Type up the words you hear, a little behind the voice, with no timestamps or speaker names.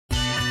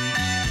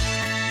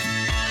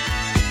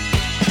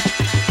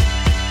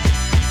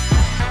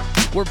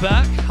We're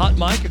back. Hot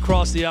mic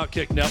across the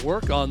Outkick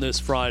Network on this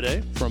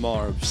Friday from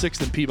our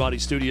 6th and Peabody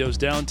Studios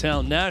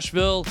downtown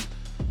Nashville.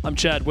 I'm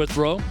Chad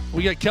Withrow.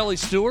 We got Kelly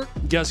Stewart,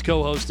 guest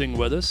co-hosting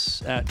with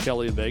us at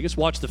Kelly in Vegas.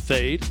 Watch The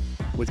Fade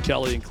with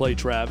Kelly and Clay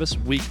Travis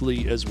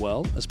weekly as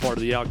well as part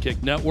of the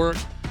Outkick Network.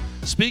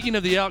 Speaking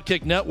of the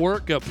Outkick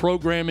Network, a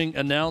programming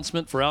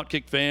announcement for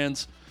Outkick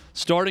fans.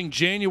 Starting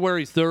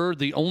January 3rd,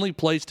 the only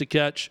place to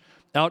catch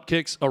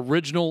Outkick's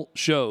original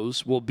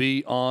shows will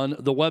be on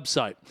the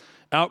website,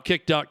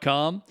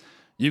 Outkick.com.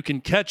 You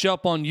can catch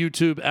up on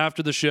YouTube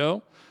after the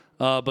show,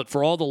 but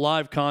for all the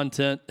live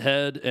content,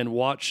 head and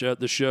watch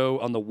the show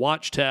on the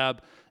Watch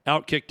tab,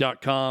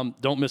 Outkick.com.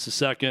 Don't miss a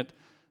second.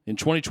 In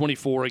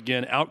 2024,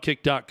 again,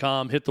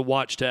 Outkick.com, hit the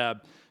Watch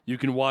tab. You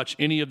can watch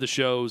any of the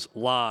shows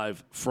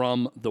live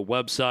from the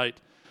website.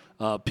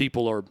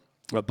 People are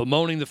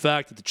bemoaning the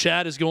fact that the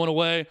chat is going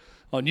away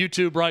on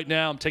YouTube right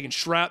now. I'm taking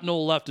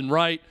shrapnel left and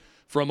right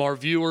from our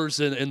viewers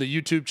in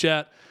the YouTube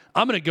chat.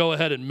 I'm going to go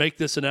ahead and make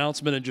this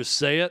announcement and just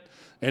say it,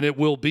 and it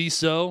will be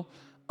so.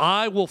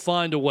 I will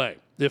find a way.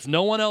 If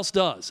no one else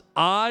does,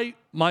 I,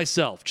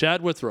 myself,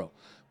 Chad Withrow,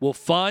 will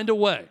find a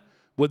way,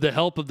 with the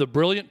help of the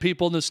brilliant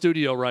people in the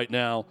studio right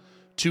now,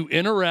 to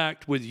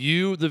interact with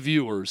you, the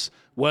viewers,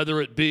 whether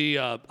it be,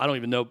 I don't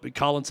even know,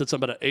 Colin said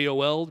something about an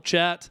AOL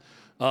chat,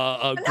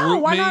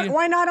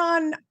 why not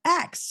on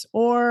X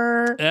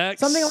or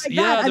something like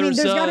that? I mean,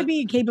 there's got to be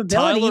a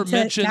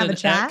capability to have a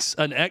chat.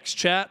 An X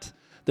chat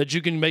that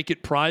you can make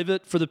it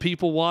private for the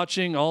people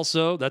watching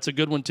also. That's a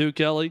good one too,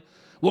 Kelly.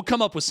 We'll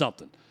come up with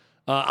something.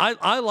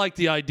 I like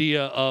the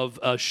idea of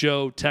a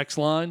show text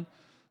line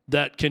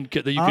that you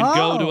can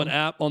go to an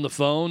app on the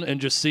phone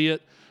and just see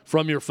it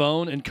from your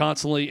phone and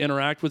constantly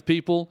interact with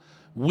people.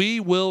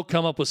 We will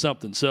come up with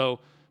something. So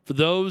for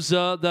those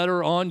that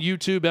are on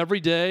YouTube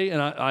every day,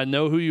 and I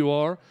know who you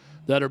are,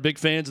 that are big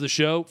fans of the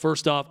show,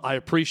 first off, I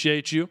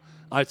appreciate you.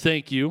 I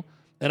thank you.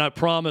 And I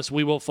promise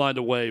we will find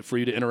a way for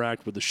you to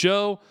interact with the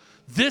show.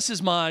 This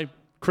is my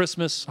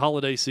Christmas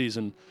holiday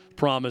season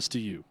promise to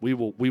you. We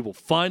will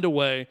find a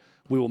way.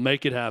 We will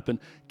make it happen.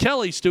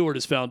 Kelly Stewart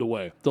has found a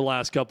way the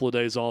last couple of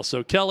days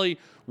also. Kelly,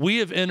 we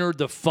have entered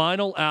the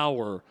final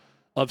hour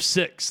of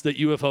 6 that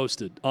you have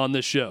hosted on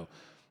this show.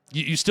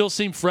 You still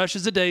seem fresh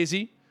as a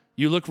daisy.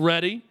 You look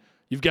ready.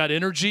 You've got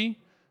energy.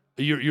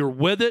 You're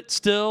with it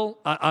still.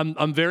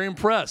 I'm very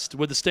impressed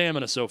with the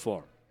stamina so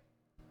far.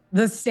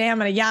 The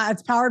stamina. Yeah,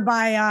 it's powered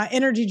by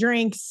energy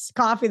drinks,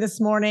 coffee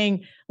this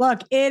morning.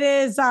 Look, it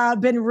has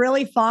been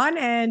really fun,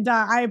 and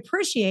I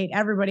appreciate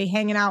everybody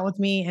hanging out with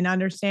me and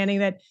understanding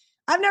that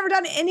I've never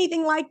done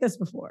anything like this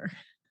before.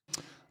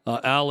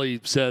 Allie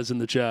says in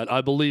the chat,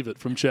 I believe it,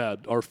 from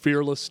Chad, our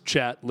fearless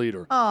chat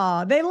leader.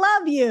 Oh, they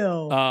love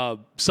you.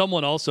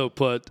 Someone also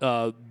put,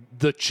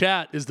 the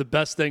chat is the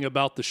best thing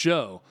about the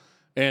show.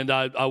 And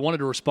I wanted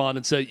to respond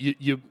and say,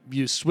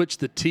 you switch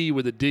the T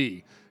with a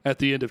D at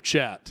the end of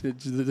chat.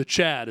 The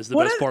chat is the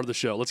best part of the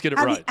show. Let's get it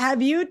right.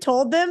 Have you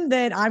told them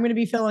that I'm going to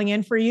be filling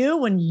in for you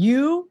when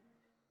you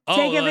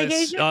take a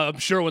vacation? I'm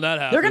sure when that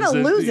happens, they're going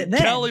to lose it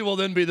then. Kelly will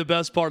then be the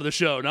best part of the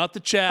show. Not the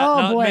chat,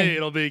 not me.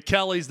 It'll be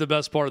Kelly's the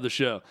best part of the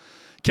show.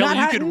 Kelly,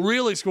 you could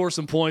really score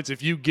some points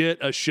if you get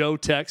a show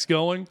text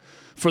going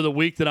for the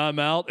week that I'm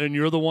out and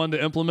you're the one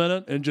to implement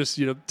it and just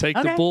take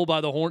the bull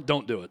by the horn.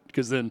 Don't do it,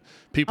 because then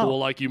people will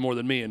like you more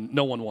than me, and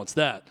no one wants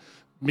that.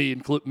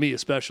 Me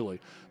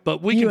especially.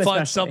 But we can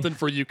find something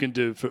you can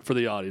do for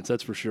the audience,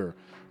 that's for sure.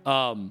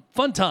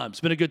 Fun time.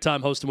 It's been a good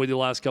time hosting with you the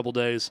last couple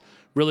days.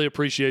 Really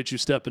appreciate you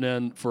stepping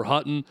in for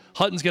Hutton.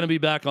 Hutton's going to be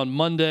back on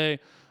Monday.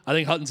 I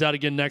think Hutton's out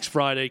again next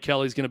Friday.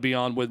 Kelly's going to be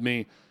on with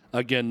me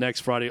again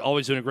next Friday.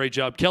 Always doing a great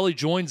job. Kelly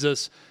joins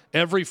us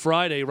every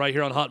Friday right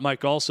here on Hot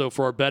Mic also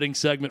for our betting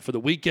segment for the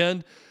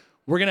weekend.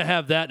 We're going to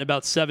have that in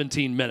about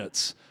 17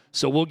 minutes.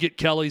 So we'll get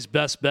Kelly's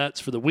best bets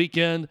for the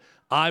weekend.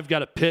 I've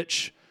got a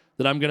pitch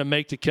that I'm going to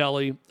make to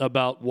Kelly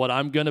about what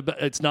I'm going to bet.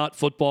 It's not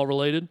football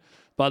related,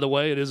 by the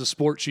way. It is a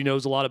sport she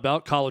knows a lot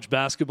about, college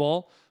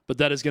basketball. But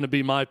that is going to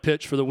be my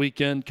pitch for the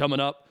weekend coming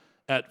up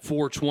at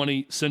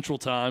 4:20 Central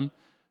Time.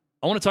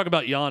 I want to talk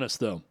about Giannis,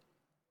 though.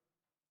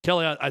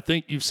 Kelly, I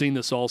think you've seen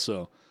this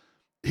also.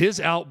 His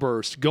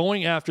outburst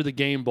going after the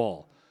game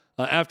ball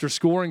after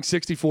scoring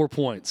 64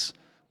 points,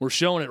 we're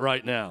showing it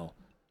right now,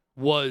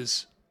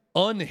 was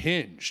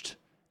unhinged,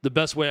 the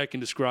best way I can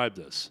describe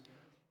this.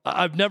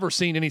 I've never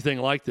seen anything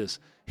like this.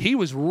 He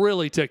was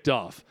really ticked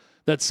off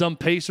that some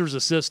Pacers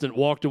assistant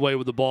walked away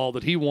with the ball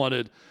that he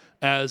wanted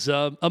as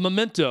a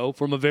memento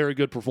from a very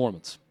good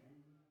performance.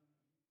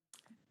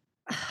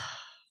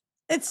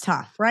 It's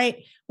tough,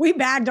 right? We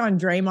bagged on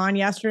Draymond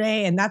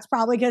yesterday, and that's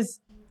probably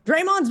because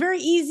Draymond's very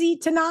easy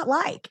to not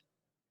like,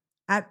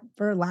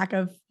 for lack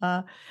of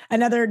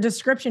another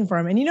description for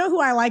him. And you know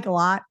who I like a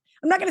lot?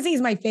 I'm not going to say he's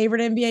my favorite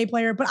NBA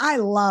player, but I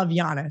love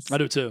Giannis. I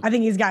do too. I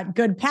think he's got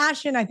good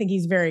passion. I think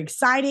he's very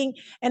exciting.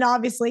 And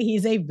obviously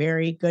he's a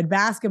very good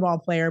basketball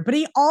player, but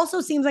he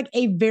also seems like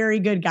a very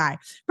good guy.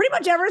 Pretty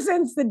much ever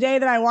since the day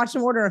that I watched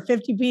him order a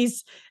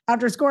 50-piece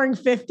after scoring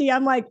 50,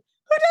 I'm like,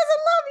 who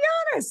doesn't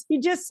love Giannis? He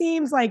just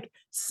seems like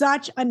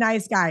such a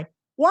nice guy.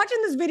 watching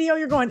this video,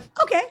 you're going,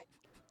 okay,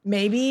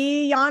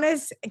 maybe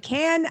Giannis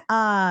can,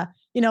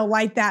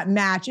 light that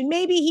match. And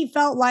maybe he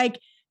felt like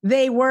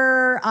they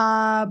were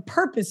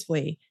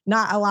purposefully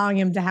not allowing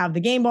him to have the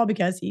game ball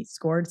because he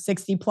scored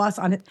 60 plus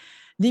on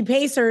the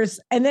Pacers.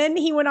 And then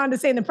he went on to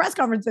say in the press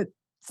conference that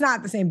it's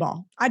not the same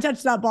ball. I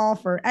touched that ball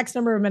for X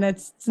number of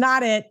minutes. It's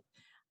not it.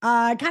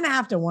 I kind of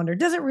have to wonder,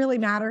 does it really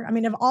matter? I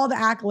mean, of all the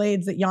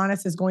accolades that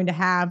Giannis is going to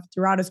have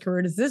throughout his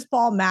career, does this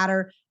ball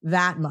matter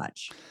that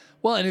much?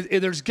 Well,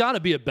 and there's got to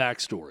be a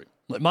backstory.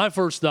 Like, my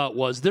first thought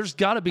was there's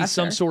got to be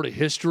some sort of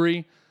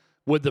history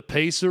with the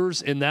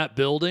Pacers in that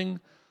building,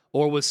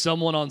 or with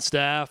someone on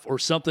staff, or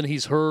something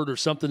he's heard, or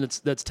something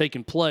that's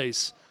taken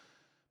place,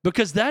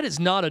 because that is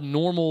not a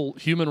normal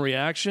human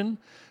reaction.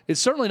 It's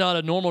certainly not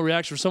a normal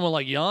reaction for someone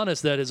like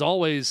Giannis that is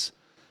always,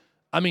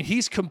 I mean,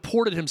 he's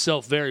comported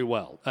himself very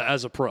well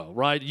as a pro,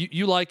 right?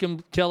 You like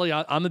him, Kelly.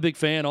 I'm a big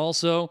fan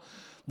also.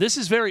 This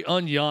is very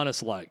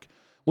un-Giannis-like,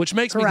 which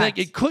makes me think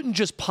it couldn't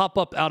just pop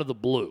up out of the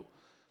blue.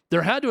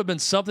 There had to have been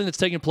something that's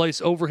taken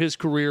place over his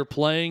career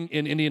playing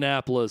in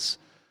Indianapolis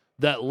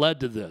that led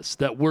to this,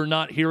 that we're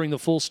not hearing the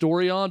full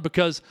story on.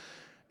 Because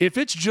if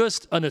it's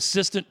just an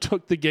assistant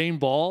took the game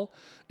ball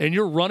and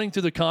you're running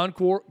through the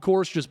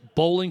concourse just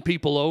bowling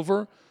people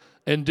over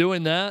and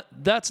doing that,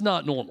 that's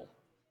not normal.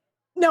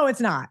 No,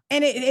 it's not.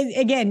 And it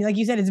again, like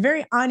you said, it's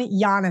very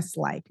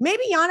un-Giannis-like.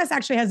 Maybe Giannis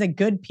actually has a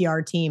good PR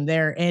team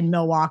there in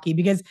Milwaukee,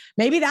 because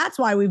maybe that's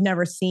why we've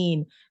never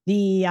seen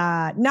the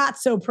not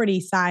so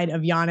pretty side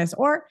of Giannis.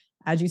 Or,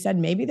 as you said,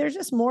 maybe there's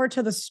just more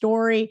to the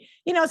story.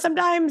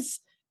 Sometimes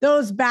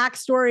those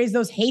backstories,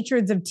 those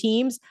hatreds of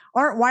teams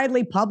aren't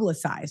widely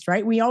publicized,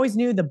 right? We always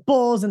knew the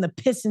Bulls and the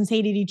Pistons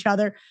hated each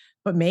other,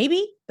 but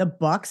maybe the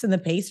Bucks and the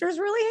Pacers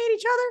really hate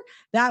each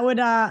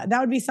other. That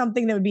would be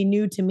something that would be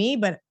new to me,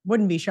 but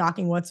wouldn't be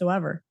shocking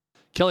whatsoever.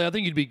 Kelly, I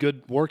think you'd be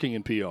good working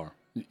in PR.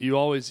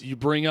 You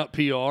bring up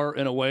PR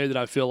in a way that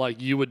I feel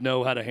like you would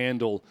know how to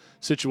handle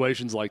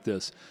situations like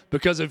this.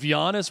 Because if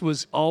Giannis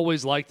was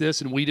always like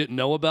this and we didn't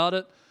know about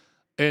it,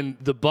 and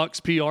the Bucks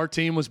PR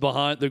team was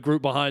behind, the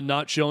group behind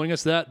not showing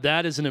us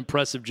that is an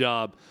impressive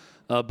job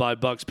by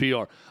Bucks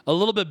PR. A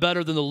little bit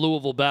better than the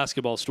Louisville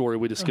basketball story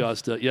we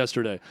discussed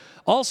yesterday.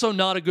 Also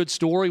not a good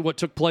story, what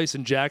took place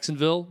in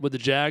Jacksonville with the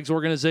Jags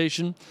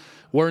organization,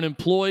 where an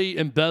employee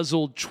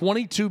embezzled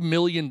 $22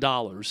 million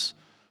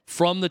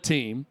from the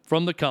team,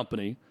 from the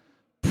company.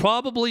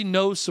 Probably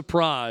no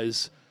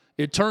surprise.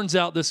 It turns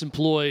out this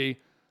employee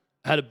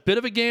had a bit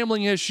of a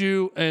gambling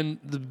issue, and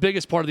the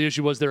biggest part of the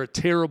issue was they're a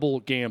terrible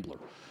gambler.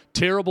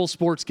 Terrible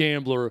sports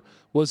gambler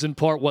was in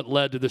part what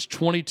led to this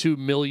 $22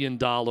 million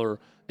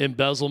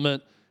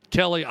embezzlement.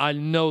 Kelly, I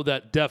know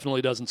that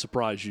definitely doesn't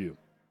surprise you.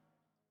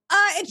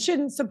 It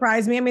shouldn't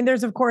surprise me. I mean,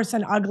 there's, of course,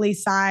 an ugly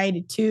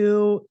side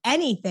to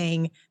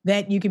anything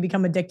that you can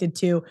become addicted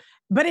to.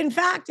 But in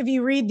fact, if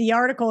you read the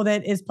article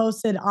that is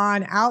posted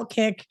on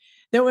Outkick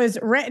that was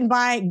written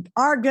by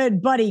our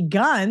good buddy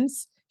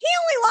Guns, he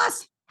only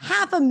lost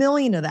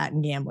 $500,000 of that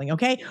in gambling.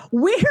 Okay.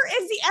 Where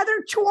is the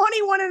other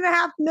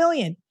 21.5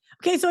 million?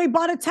 Okay. So he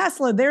bought a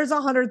Tesla. There's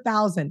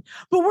 100,000,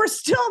 but we're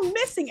still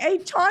missing a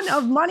ton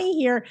of money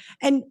here.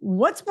 And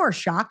what's more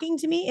shocking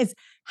to me is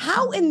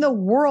how in the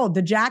world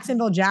the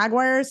Jacksonville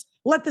Jaguars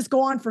let this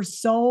go on for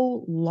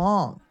so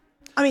long.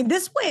 I mean,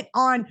 this went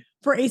on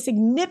for a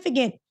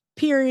significant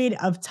period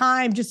of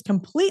time, just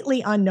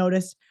completely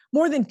unnoticed.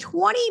 More than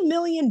 $20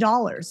 million.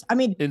 I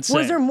mean, insane.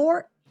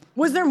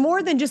 Was there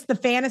more than just the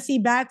fantasy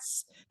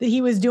bets that he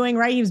was doing,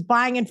 right? He was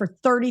buying in for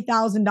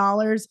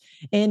 $30,000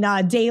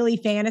 in daily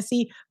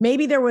fantasy.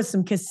 Maybe there was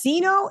some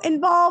casino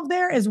involved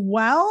there as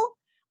well.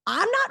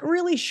 I'm not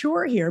really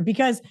sure here,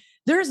 because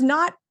there's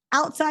not,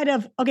 outside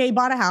of, okay, he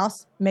bought a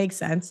house, makes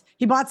sense.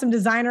 He bought some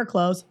designer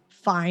clothes,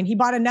 fine. He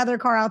bought another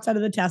car outside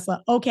of the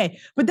Tesla, okay.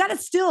 But that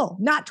is still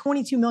not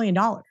 $22 million.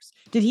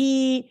 Did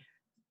he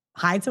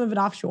hide some of it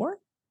offshore?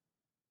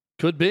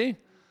 Could be.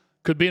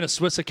 Could be in a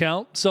Swiss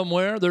account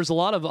somewhere. There's a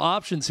lot of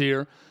options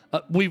here.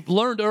 We've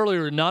learned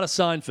earlier, not a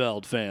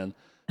Seinfeld fan.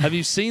 Have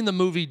you seen the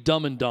movie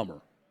Dumb and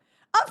Dumber?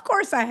 Of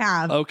course I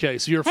have. Okay,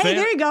 so you're a fan. Hey,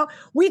 there you go.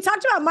 We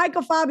talked about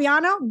Michael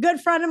Fabiano,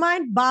 good friend of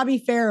mine, Bobby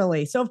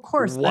Farrelly. So, of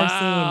course, I've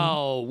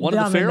seen one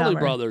of the Farrelly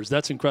brothers.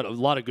 That's incredible. A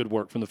lot of good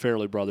work from the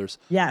Farrelly brothers.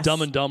 Yes.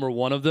 Dumb and Dumber,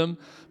 one of them.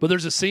 But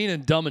there's a scene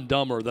in Dumb and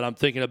Dumber that I'm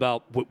thinking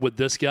about with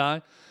this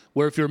guy,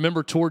 where if you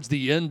remember towards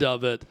the end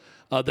of it,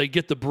 they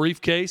get the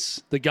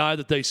briefcase, the guy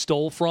that they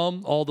stole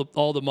from, all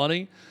the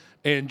money,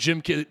 and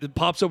Jim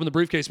pops open the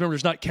briefcase. Remember,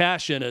 there's not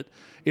cash in it.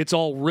 It's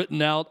all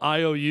written out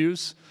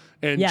IOUs.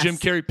 And yes, Jim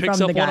Carrey picks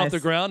up one off the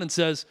ground and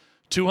says,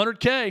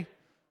 $200K.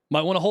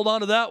 Might want to hold on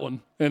to that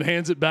one, and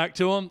hands it back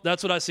to him.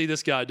 That's what I see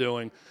this guy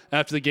doing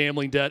after the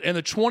gambling debt. And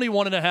the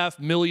 $21.5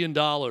 million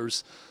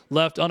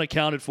left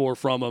unaccounted for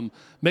from him.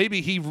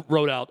 Maybe he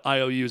wrote out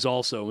IOUs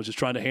also and was just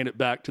trying to hand it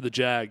back to the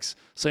Jags,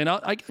 saying,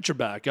 I got your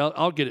back.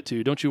 I'll get it to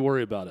you. Don't you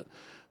worry about it.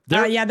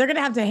 they're going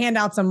to have to hand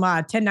out some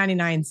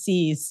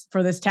 1099-Cs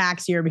for this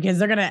tax year because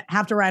they're going to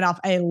have to write off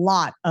a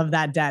lot of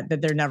that debt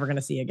that they're never going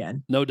to see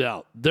again. No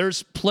doubt.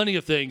 There's plenty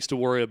of things to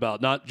worry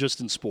about, not just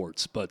in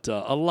sports, but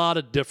a lot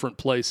of different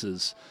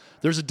places.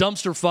 There's a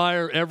dumpster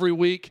fire every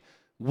week.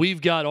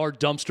 We've got our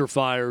dumpster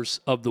fires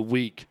of the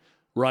week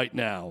right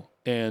now.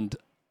 And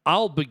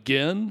I'll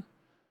begin,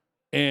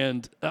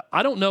 and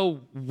I don't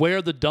know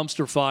where the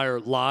dumpster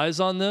fire lies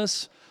on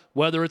this,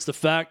 whether it's the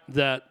fact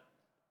that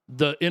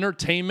the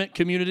entertainment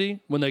community,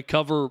 when they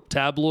cover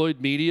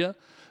tabloid media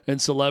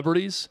and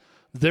celebrities,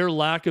 their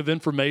lack of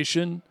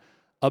information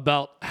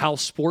about how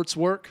sports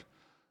work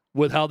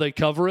with how they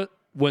cover it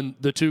when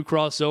the two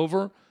cross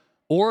over,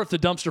 or if the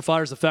dumpster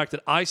fire is the fact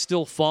that I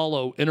still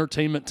follow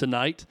Entertainment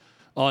Tonight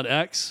on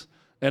X,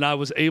 and I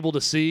was able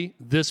to see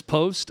this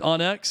post on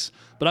X.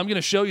 But I'm going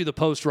to show you the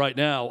post right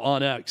now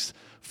on X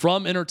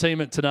from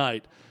Entertainment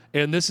Tonight,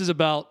 and this is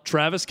about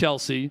Travis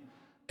Kelce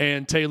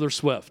and Taylor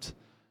Swift.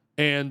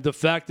 And the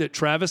fact that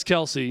Travis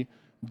Kelce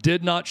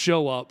did not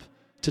show up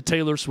to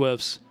Taylor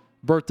Swift's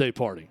birthday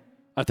party.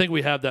 I think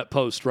we have that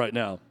post right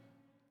now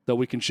that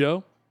we can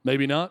show.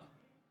 Maybe not.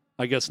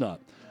 I guess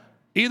not.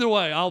 Either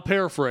way, I'll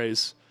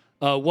paraphrase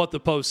what the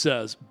post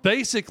says.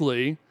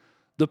 Basically,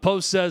 the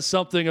post says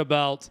something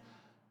about,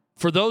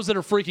 for those that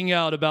are freaking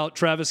out about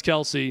Travis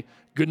Kelce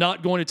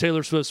not going to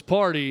Taylor Swift's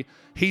party,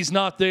 he's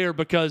not there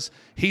because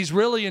he's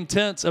really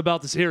intense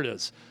about this. Here it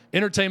is.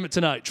 Entertainment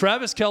Tonight.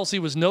 Travis Kelce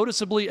was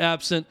noticeably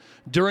absent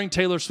during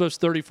Taylor Swift's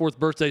 34th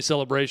birthday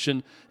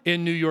celebration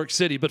in New York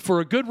City, but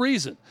for a good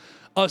reason.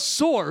 A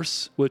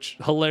source, which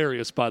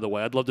hilarious, by the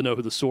way, I'd love to know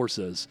who the source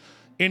is.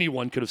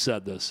 Anyone could have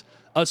said this.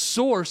 A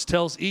source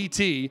tells ET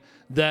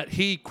that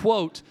he,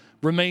 quote,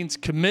 remains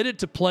committed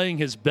to playing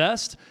his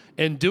best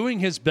and doing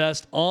his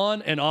best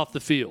on and off the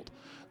field.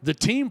 The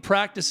team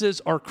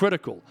practices are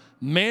critical,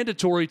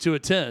 mandatory to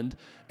attend,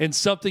 and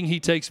something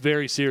he takes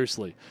very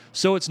seriously.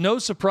 So it's no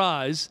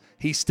surprise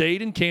he stayed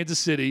in Kansas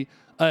City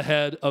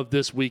ahead of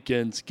this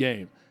weekend's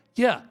game.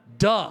 Yeah,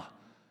 duh.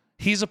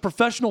 He's a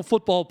professional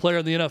football player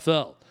in the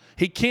NFL.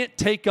 He can't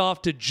take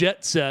off to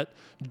jet set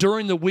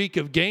during the week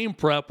of game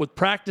prep with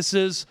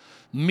practices,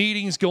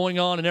 meetings going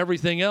on, and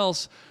everything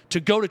else to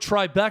go to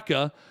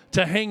Tribeca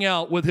to hang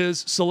out with his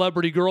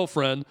celebrity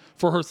girlfriend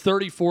for her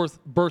 34th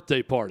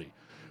birthday party.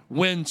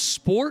 When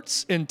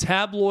sports and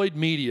tabloid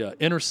media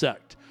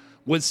intersect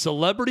with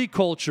celebrity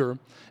culture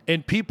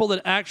and people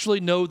that actually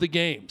know the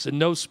games and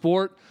know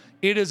sport,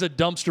 it is a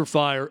dumpster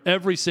fire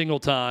every single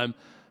time.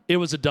 It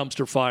was a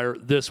dumpster fire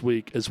this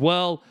week as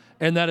well,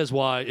 and that is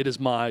why it is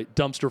my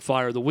dumpster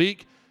fire of the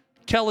week.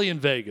 Kelly in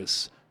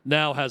Vegas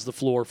now has the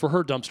floor for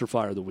her dumpster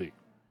fire of the week.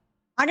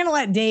 I'm going to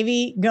let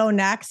Davey go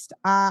next.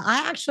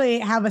 I actually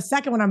have a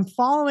second one I'm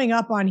following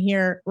up on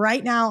here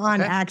right now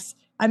on X.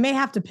 I may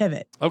have to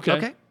pivot.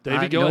 Okay.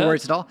 Davey, go ahead. No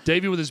worries at all.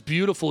 Davey with his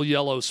beautiful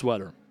yellow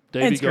sweater.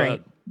 Davey, go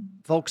ahead.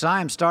 Folks,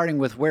 I am starting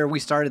with where we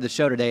started the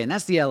show today, and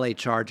that's the LA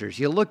Chargers.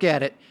 You look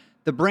at it,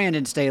 the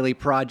Brandon Staley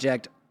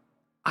project,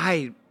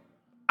 I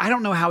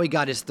don't know how he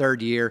got his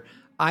third year.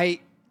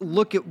 I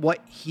look at what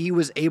he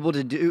was able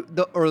to do,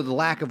 or the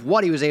lack of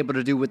what he was able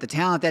to do with the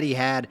talent that he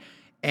had,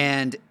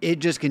 and it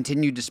just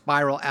continued to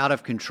spiral out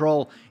of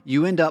control.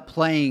 You end up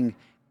playing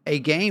a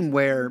game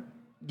where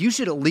you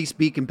should at least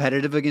be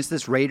competitive against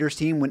this Raiders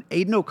team. When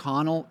Aiden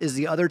O'Connell is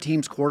the other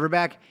team's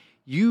quarterback,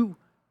 you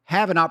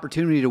have an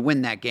opportunity to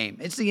win that game.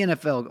 It's the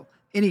NFL.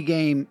 Any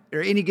game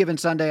or any given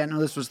Sunday, I know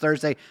this was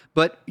Thursday,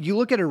 but you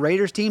look at a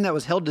Raiders team that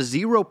was held to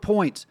 0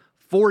 points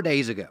 4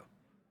 days ago.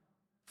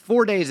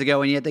 4 days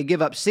ago, and yet they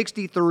give up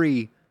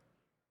 63.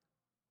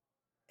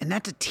 And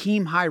that's a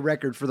team-high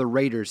record for the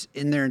Raiders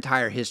in their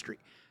entire history.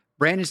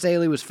 Brandon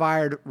Staley was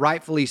fired,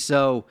 rightfully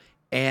so,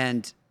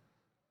 and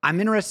I'm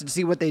interested to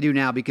see what they do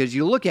now because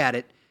you look at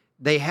it,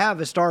 they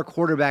have a star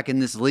quarterback in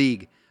this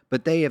league,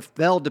 but they have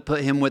failed to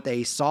put him with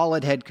a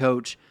solid head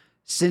coach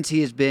since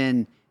he has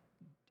been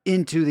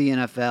into the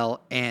NFL.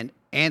 And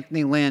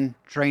Anthony Lynn,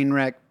 train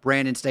wreck,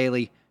 Brandon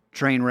Staley,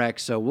 train wreck.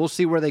 So we'll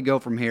see where they go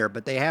from here.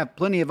 But they have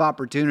plenty of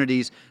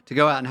opportunities to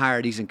go out and hire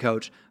a decent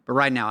coach. But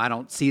right now, I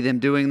don't see them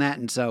doing that.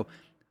 And so I'm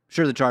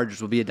sure the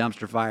Chargers will be a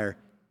dumpster fire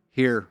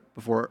here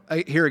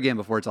again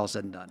before it's all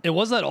said and done. And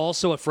was that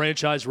also a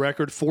franchise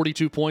record,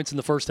 42 points in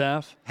the first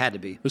half? Had to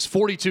be. It was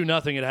 42-0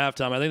 at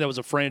halftime. I think that was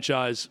a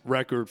franchise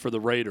record for the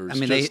Raiders. I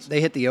mean, they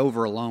hit the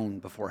over alone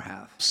before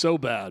half. So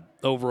bad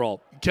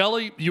overall.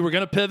 Kelly, you were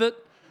going to pivot.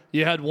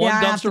 You had one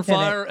dumpster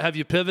fire. Have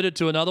you pivoted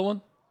to another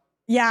one?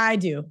 Yeah, I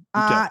do.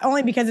 Okay.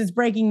 Only because it's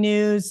breaking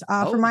news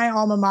for my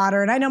alma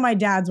mater. And I know my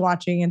dad's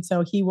watching, and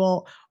so he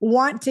will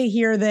want to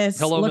hear this.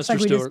 Hello, Looks Mr.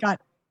 like Stewart.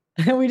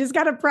 We just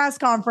got a press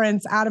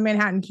conference out of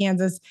Manhattan,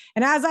 Kansas.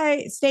 And as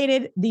I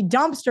stated, the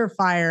dumpster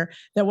fire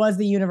that was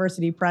the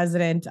university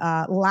president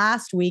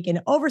last week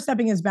and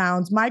overstepping his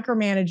bounds,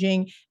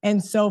 micromanaging,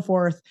 and so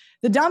forth.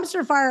 The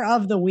dumpster fire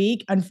of the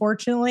week,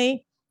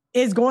 unfortunately,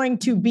 is going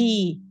to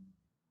be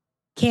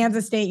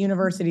Kansas State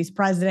University's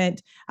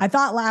president. I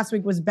thought last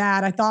week was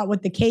bad. I thought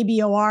what the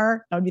KBOR,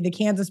 that would be the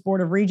Kansas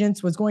Board of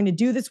Regents, was going to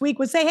do this week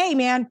was say, hey,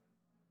 man,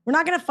 We're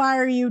not going to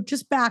fire you.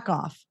 Just back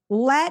off.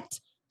 Let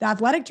the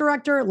athletic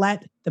director,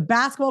 let the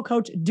basketball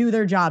coach do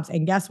their jobs.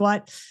 And guess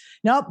what?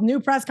 Nope. New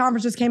press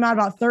conference just came out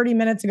about 30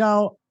 minutes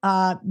ago.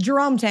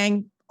 Jerome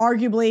Tang,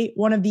 arguably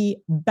one of the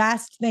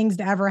best things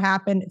to ever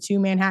happen to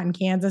Manhattan,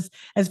 Kansas,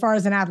 as far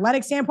as an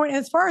athletic standpoint and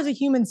as far as a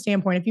human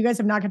standpoint. If you guys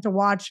have not got to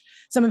watch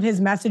some of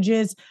his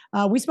messages,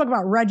 we spoke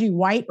about Reggie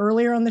White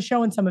earlier on the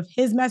show and some of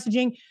his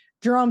messaging.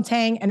 Jerome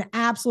Tang, an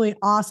absolutely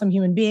awesome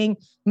human being.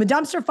 And the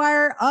dumpster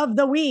fire of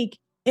the week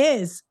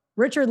is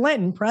Richard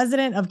Linton,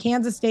 president of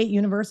Kansas State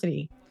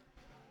University.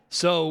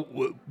 So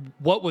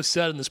what was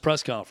said in this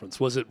press conference?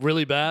 Was it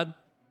really bad?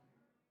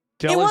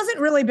 Kelly? It wasn't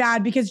really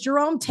bad because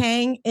Jerome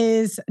Tang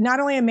is not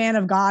only a man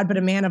of God, but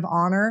a man of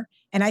honor.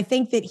 And I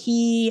think that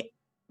he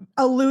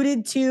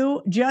alluded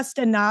to just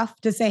enough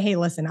to say, hey,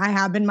 listen, I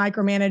have been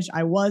micromanaged.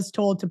 I was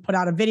told to put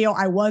out a video.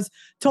 I was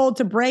told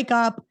to break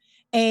up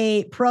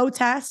a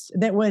protest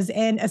that was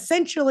in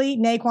essentially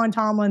Naquan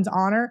Tomlin's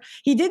honor.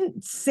 He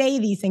didn't say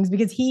these things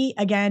because he,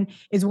 again,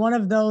 is one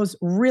of those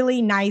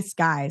really nice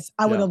guys.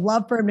 I would have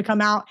loved for him to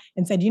come out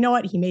and said, you know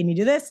what? He made me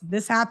do this.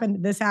 This happened,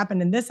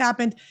 and this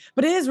happened.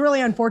 But it is really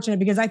unfortunate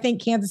because I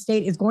think Kansas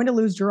State is going to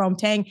lose Jerome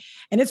Tang.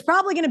 And it's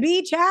probably going to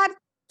be, Chad,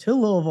 to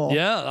Louisville.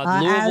 Yeah,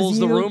 Louisville's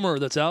the rumor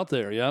that's out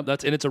there. Yeah, and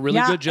it's a really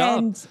good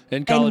job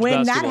in college and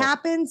when basketball. That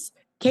happens,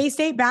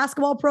 K-State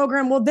basketball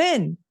program will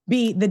then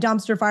be the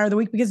dumpster fire of the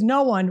week because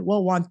no one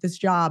will want this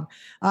job.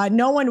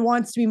 No one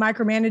wants to be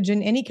micromanaged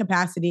in any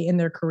capacity in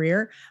their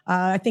career.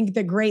 I think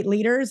that great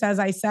leaders, as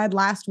I said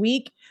last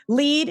week,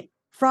 lead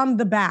from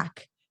the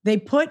back. They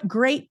put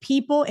great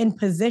people in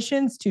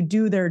positions to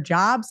do their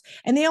jobs,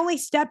 and they only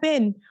step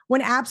in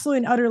when absolutely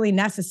and utterly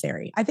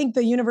necessary. I think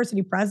the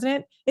university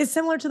president is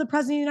similar to the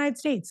president of the United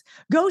States.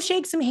 Go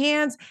shake some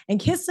hands and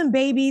kiss some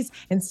babies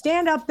and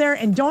stand up there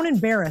and don't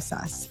embarrass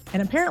us.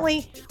 And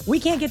apparently, we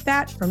can't get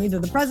that from either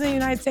the president of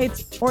the United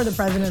States or the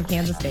president of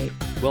Kansas State.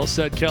 Well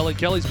said, Kelly.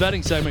 Kelly's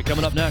betting segment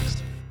coming up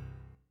next.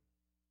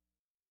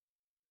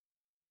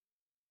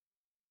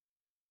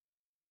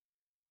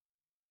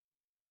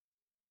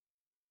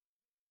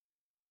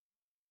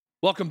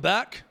 Welcome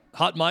back.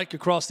 Hot mic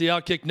across the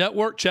Outkick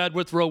Network. Chad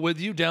Withrow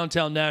with you,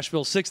 downtown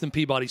Nashville, 6th and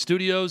Peabody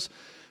Studios.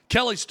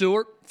 Kelly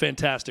Stewart,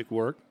 fantastic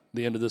work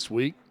the end of this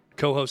week,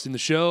 co-hosting the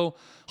show.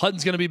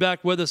 Hutton's going to be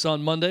back with us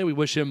on Monday. We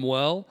wish him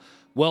well.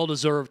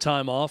 Well-deserved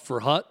time off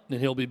for Hut,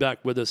 and he'll be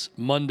back with us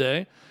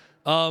Monday.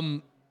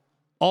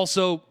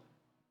 Also,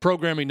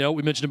 programming note,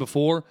 we mentioned it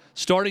before,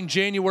 starting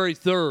January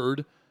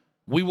 3rd,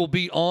 we will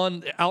be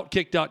on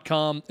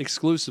Outkick.com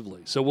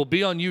exclusively. So we'll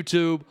be on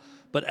YouTube,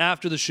 but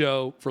after the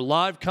show, for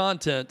live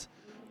content,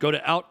 go to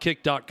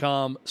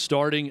Outkick.com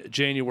starting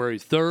January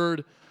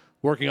 3rd.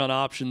 Working on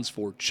options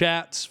for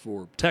chats,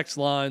 for text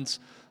lines,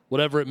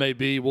 whatever it may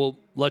be. We'll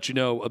let you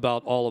know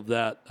about all of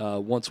that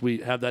once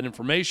we have that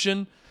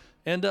information.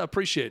 And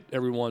appreciate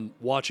everyone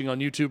watching on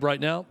YouTube right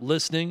now,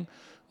 listening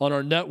on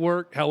our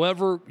network.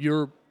 However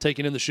you're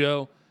taking in the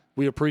show,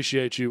 we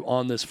appreciate you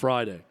on this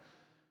Friday.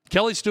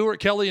 Kelly Stewart,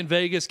 Kelly in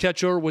Vegas,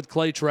 catch her with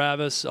Clay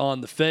Travis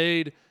on The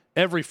Fade.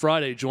 Every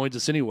Friday joins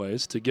us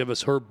anyways to give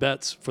us her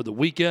bets for the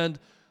weekend.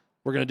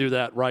 We're going to do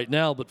that right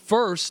now. But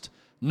first,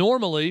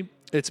 normally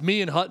it's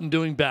me and Hutton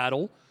doing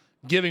battle,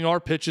 giving our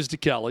pitches to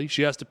Kelly.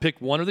 She has to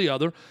pick one or the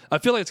other. I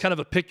feel like it's kind of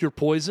a pick your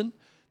poison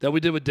that we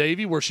did with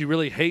Davey, where she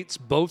really hates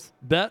both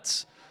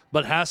bets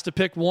but has to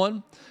pick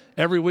one.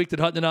 Every week that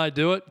Hutton and I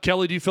do it.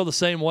 Kelly, do you feel the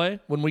same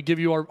way when we give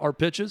you our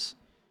pitches?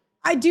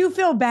 I do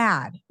feel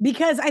bad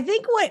because I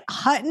think what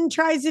Hutton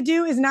tries to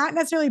do is not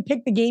necessarily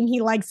pick the game he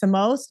likes the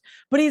most,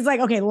 but he's like,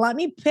 okay, let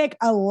me pick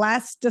a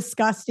less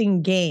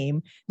disgusting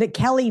game that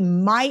Kelly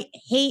might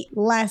hate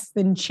less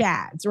than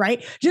Chad's,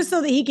 right? Just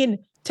so that he can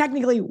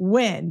technically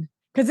win.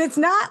 Because it's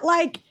not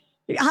like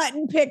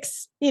Hutton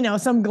picks,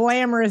 some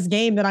glamorous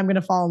game that I'm going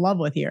to fall in love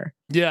with here.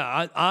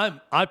 Yeah,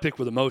 I pick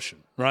with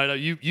emotion, right?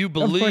 You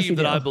believe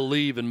that I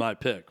believe in my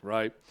pick,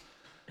 right?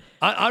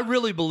 I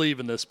really believe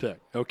in this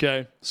pick,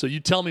 okay? So you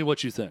tell me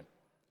what you think.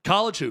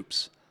 College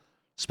hoops,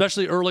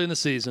 especially early in the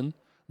season,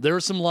 there are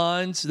some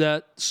lines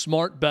that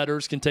smart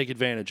bettors can take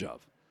advantage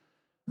of.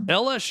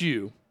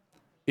 LSU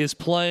is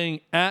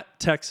playing at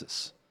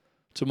Texas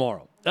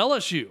tomorrow.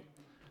 LSU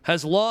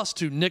has lost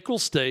to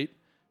Nicholls State,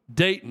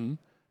 Dayton,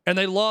 and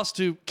they lost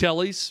to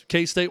Kelly's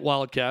K-State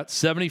Wildcats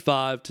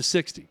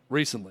 75-60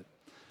 recently.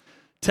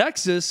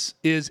 Texas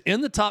is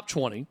in the top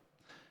 20.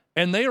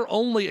 And they are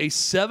only a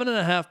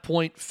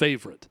 7.5-point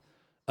favorite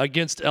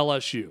against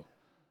LSU.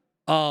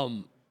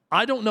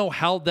 I don't know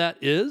how that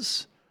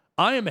is.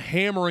 I am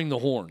hammering the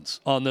horns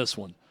on this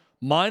one.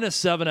 Minus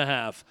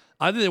 7.5.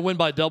 I think they win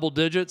by double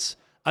digits.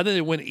 I think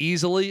they win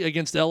easily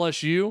against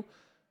LSU.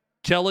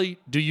 Kelly,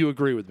 do you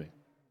agree with me?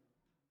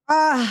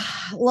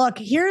 Look,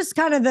 here's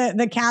kind of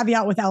the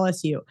caveat with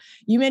LSU.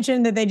 You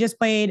mentioned that they just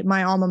played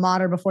my alma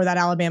mater before that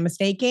Alabama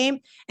State game,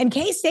 and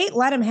K-State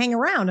let them hang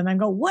around. And I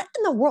go, what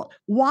in the world?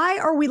 Why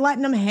are we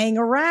letting them hang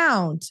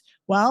around?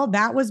 Well,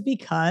 that was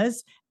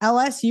because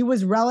LSU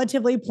was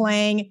relatively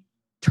playing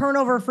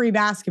turnover-free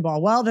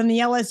basketball. Well, then the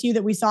LSU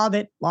that we saw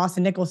that lost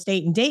to Nicholls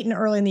State and Dayton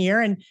early in the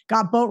year and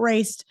got boat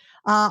raced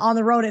on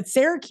the road at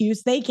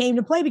Syracuse, they came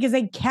to play because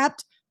they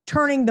kept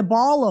turning the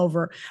ball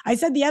over. I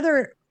said the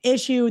other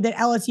issue that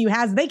LSU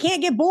has, they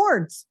can't get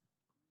boards.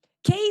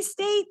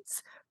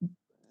 K-State's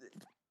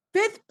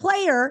fifth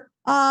player,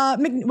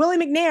 Willie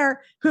McNair,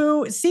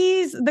 who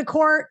sees the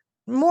court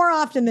more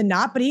often than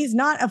not, but he's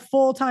not a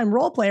full-time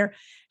role player,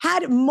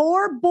 had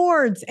more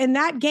boards in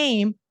that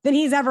game than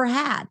he's ever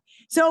had.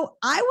 So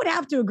I would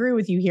have to agree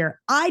with you here.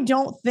 I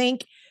don't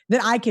think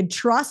that I could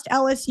trust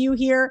LSU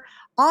here.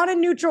 On a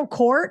neutral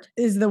court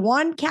is the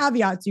one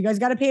caveat. So you guys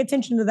got to pay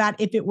attention to that.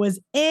 If it was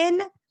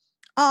in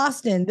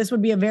Austin, this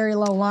would be a very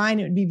low line.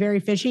 It would be very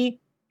fishy.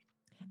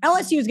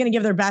 LSU is going to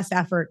give their best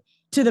effort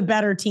to the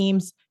better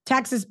teams.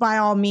 Texas, by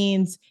all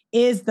means,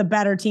 is the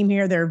better team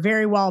here. They're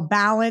very well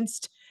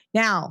balanced.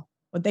 Now,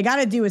 what they got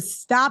to do is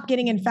stop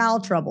getting in foul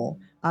trouble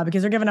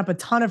because they're giving up a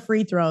ton of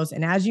free throws.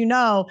 And as you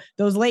know,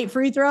 those late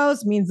free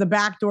throws means the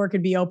back door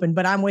could be open.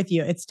 But I'm with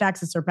you. It's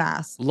Texas or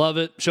pass. Love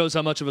it. Shows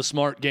how much of a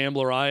smart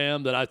gambler I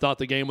am that I thought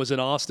the game was in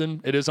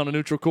Austin. It is on a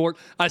neutral court.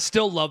 I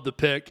still love the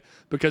pick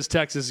because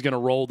Texas is going to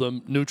roll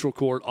them. Neutral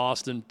court,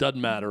 Austin,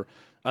 doesn't matter.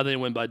 I think they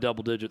win by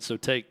double digits, so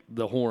take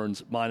the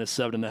Horns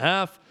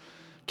 -7.5.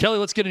 Kelly,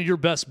 let's get into your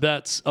best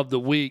bets of the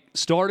week,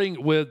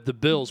 starting with the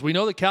Bills. We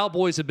know the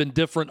Cowboys have been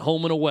different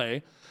home and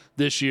away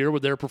this year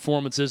with their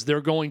performances.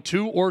 They're going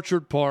to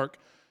Orchard Park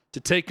to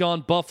take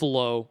on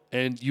Buffalo,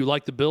 and you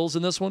like the Bills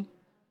in this one?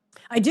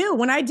 I do.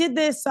 When I did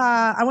this,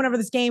 I went over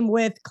this game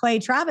with Clay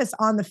Travis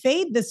on the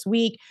Fade this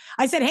week.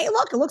 I said, hey,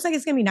 look, it looks like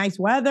it's going to be nice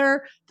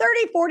weather,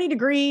 30, 40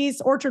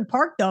 degrees. Orchard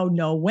Park, though,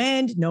 no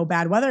wind, no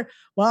bad weather.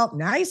 Well,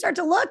 now you start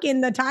to look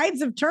and the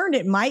tides have turned.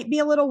 It might be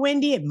a little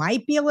windy. It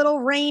might be a little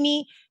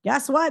rainy.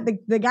 Guess what?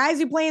 The guys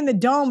who play in the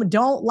Dome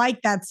don't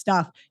like that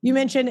stuff. You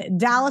mentioned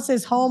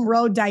Dallas's home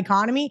road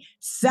dichotomy,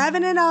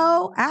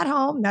 7-0 at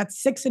home.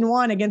 That's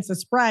 6-1 against the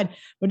spread,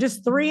 but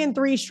just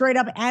 3-3 straight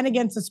up and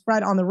against the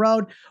spread on the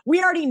road.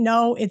 We already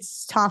know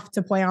it's tough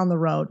to play on the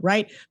road,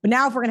 right? But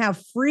now if we're going to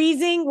have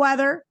freezing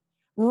weather,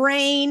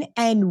 rain,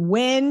 and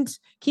wind,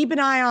 keep an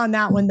eye on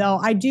that one, though.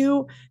 I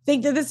do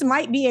think that this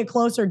might be a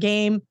closer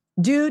game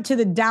due to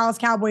the Dallas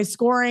Cowboys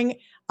scoring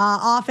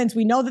offense.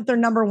 We know that they're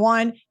number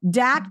one.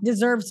 Dak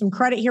deserves some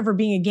credit here for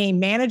being a game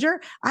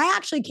manager. I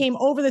actually came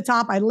over the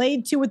top. I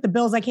laid 2 with the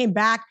Bills. I came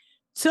back,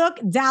 took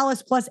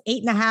Dallas plus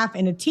 8.5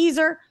 in a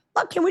teaser.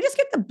 Look, can we just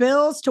get the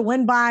Bills to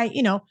win by,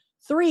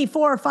 3,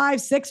 4,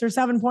 5, 6, or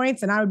 7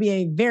 points? And I would be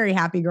a very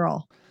happy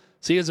girl.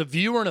 See, as a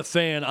viewer and a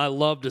fan, I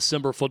love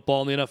December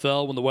football in the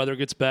NFL when the weather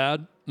gets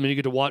bad. I mean, you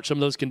get to watch some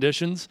of those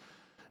conditions.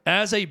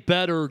 As a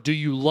bettor, do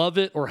you love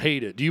it or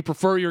hate it? Do you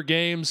prefer your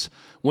games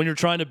when you're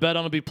trying to bet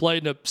on to be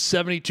played in a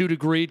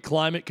 72-degree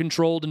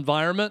climate-controlled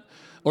environment?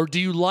 Or do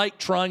you like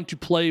trying to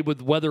play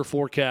with weather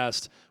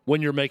forecast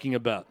when you're making a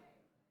bet?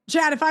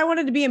 Chad, if I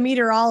wanted to be a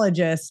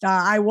meteorologist,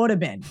 I would have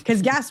been.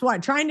 Because guess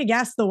what? Trying to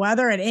guess the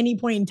weather at any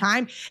point in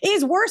time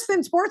is worse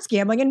than sports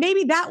gambling. And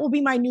maybe that will be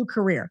my new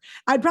career.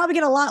 I'd probably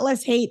get a lot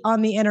less hate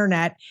on the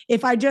internet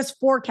if I just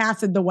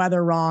forecasted the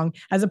weather wrong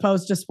as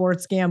opposed to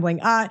sports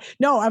gambling.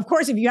 No, of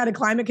course, if you had a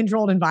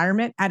climate-controlled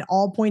environment at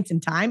all points in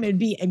time, it'd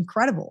be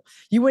incredible.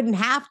 You wouldn't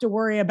have to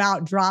worry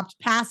about dropped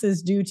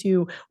passes due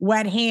to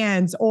wet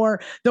hands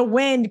or the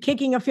wind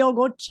kicking a field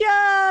goal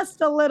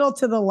just a little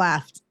to the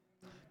left.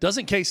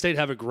 Doesn't K-State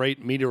have a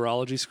great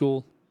meteorology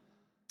school?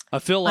 I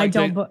feel like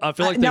they would.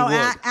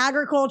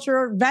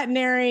 Agriculture,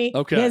 veterinary,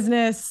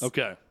 business.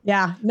 Okay.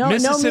 Yeah. No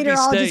Mississippi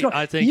meteorology State, school.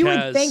 I think, you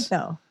would think,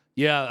 though.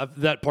 Yeah,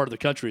 that part of the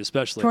country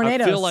especially.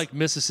 Tornadoes. I feel like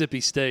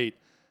Mississippi State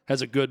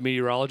has a good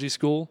meteorology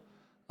school.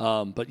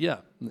 But yeah,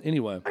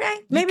 anyway. Okay,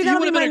 maybe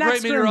that'll be my next You would have been a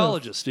great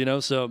meteorologist,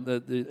 so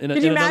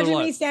Could you imagine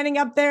me standing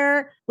up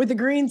there with the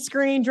green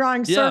screen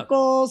drawing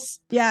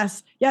circles?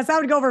 Yes, that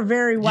would go over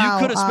very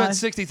well. You could have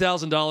spent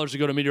 $60,000 to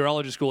go to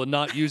meteorology school and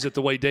not use it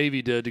the way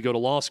Davey did to go to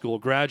law school,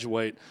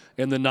 graduate,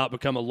 and then not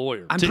become a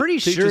lawyer. I'm pretty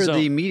sure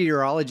the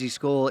meteorology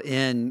school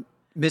in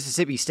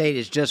Mississippi State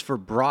is just for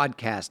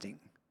broadcasting.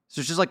 So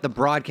it's just like the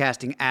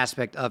broadcasting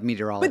aspect of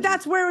meteorology. But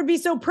that's where it would be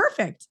so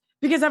perfect.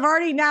 Because I've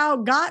already now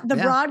got the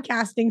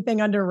broadcasting thing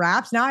under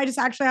wraps. Now I just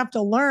actually have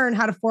to learn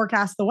how to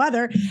forecast the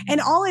weather.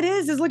 And all it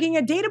is looking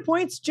at data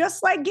points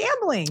just like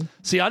gambling.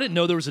 See, I didn't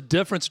know there was a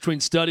difference between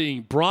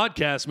studying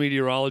broadcast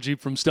meteorology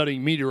from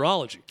studying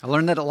meteorology. I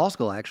learned that at law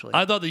school, actually.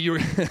 I thought that you were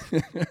going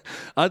to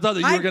have to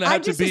be... I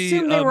just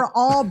assumed they were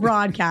all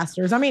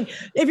broadcasters. I mean,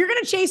 if you're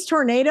going to chase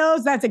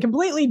tornadoes, that's a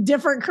completely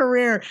different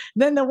career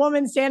than the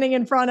woman standing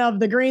in front of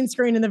the green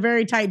screen in the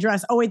very tight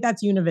dress. Oh, wait,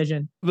 that's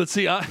Univision. But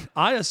see,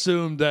 I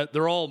assumed that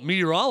they're all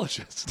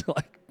meteorologists.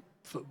 Like,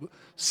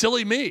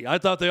 silly me. I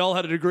thought they all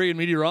had a degree in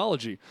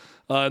meteorology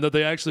and that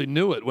they actually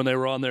knew it when they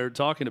were on there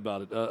talking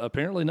about it.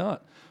 Apparently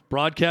not.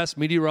 Broadcast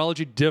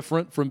meteorology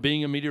different from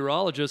being a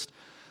meteorologist.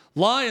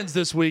 Lions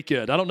this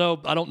weekend. I don't know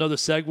the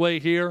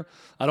segue here.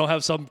 I don't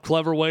have some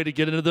clever way to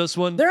get into this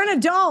one. They're in a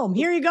dome.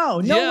 Here you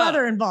go. No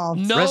weather involved.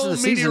 No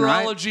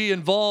meteorology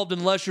involved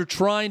unless you're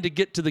trying to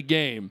get to the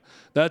game.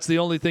 That's the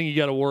only thing you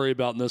got to worry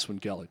about in this one,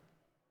 Kelly.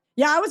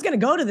 Yeah, I was going to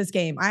go to this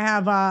game. I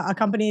have a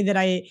company that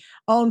I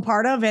own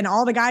part of, and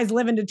all the guys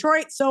live in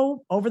Detroit.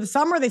 So over the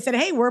summer, they said,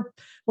 "Hey, we're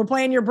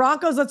playing your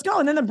Broncos. Let's go."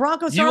 And then the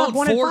Broncos start off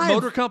 1-5. You own Ford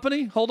Motor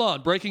Company? Hold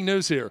on, breaking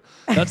news here.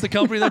 That's the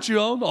company that you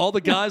own. All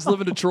the guys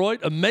live in Detroit.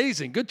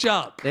 Amazing, good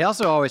job. They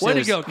also always say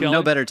there's Kelly.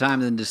 no better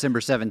time than December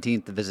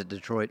 17th to visit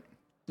Detroit.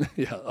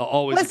 Yeah,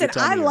 always. Listen,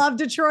 I love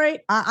Detroit.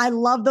 I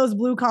love those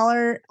blue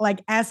collar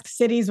esque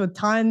cities with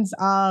tons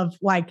of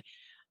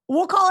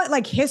we'll call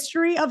it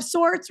history of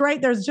sorts,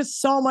 right? There's just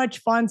so much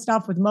fun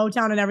stuff with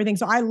Motown and everything.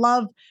 So I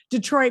love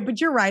Detroit, but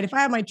you're right. If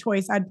I had my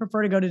choice, I'd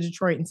prefer to go to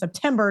Detroit in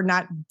September,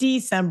 not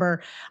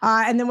December.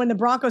 And then when the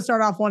Broncos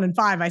start off 1-5,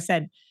 I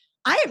said,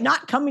 I am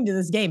not coming to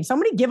this game.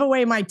 Somebody give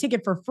away my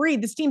ticket for free.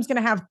 This team's going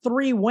to have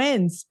 3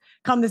 wins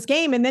come this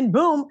game. And then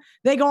boom,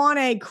 they go on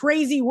a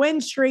crazy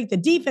win streak. The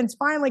defense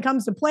finally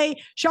comes to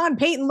play. Sean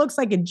Payton looks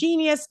like a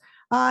genius.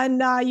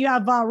 And you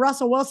have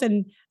Russell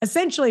Wilson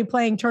essentially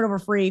playing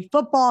turnover-free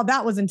football.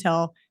 That was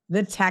until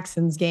the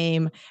Texans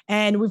game.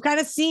 And we've kind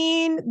of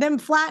seen them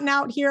flatten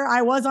out here.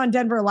 I was on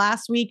Denver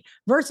last week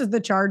versus the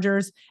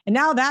Chargers. And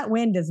now that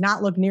win does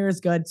not look near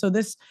as good. So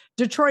this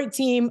Detroit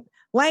team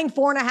laying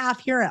 4.5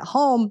 here at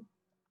home,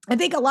 I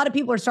think a lot of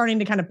people are starting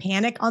to kind of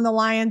panic on the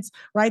Lions,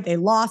 right? They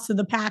lost to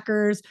the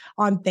Packers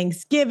on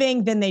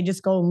Thanksgiving. Then they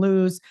just go and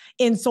lose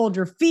in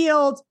Soldier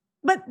Field.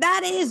 But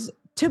that is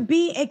to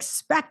be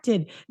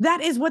expected.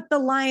 That is what the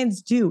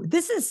Lions do.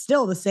 This is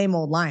still the same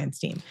old Lions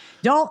team.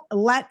 Don't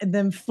let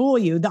them fool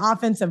you. The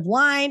offensive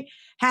line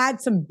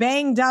had some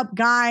banged up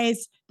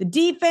guys. The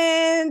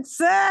defense,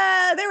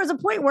 there was a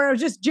point where it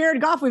was just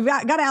Jared Goff. We've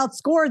got to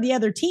outscore the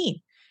other team.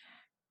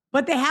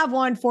 But they have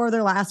won 4 of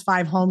their last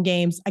 5 home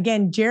games.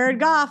 Again,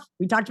 Jared Goff,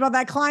 we talked about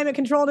that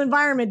climate-controlled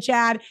environment,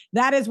 Chad.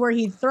 That is where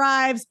he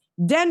thrives.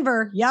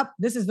 Denver, yep,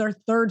 this is their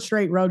 3rd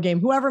straight road game.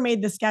 Whoever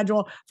made the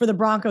schedule for the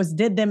Broncos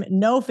did them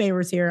no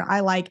favors here. I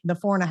like the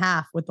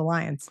 4.5 with the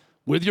Lions.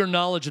 With your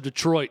knowledge of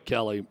Detroit,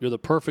 Kelly, you're the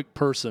perfect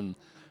person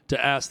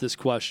to ask this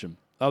question.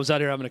 I was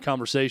out here having a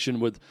conversation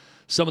with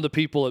some of the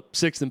people at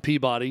 6th and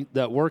Peabody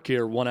that work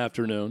here one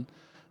afternoon,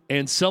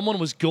 and someone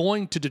was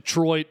going to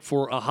Detroit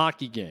for a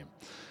hockey game.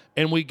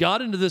 And we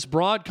got into this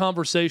broad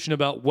conversation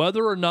about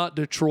whether or not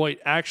Detroit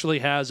actually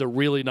has a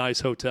really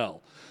nice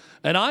hotel.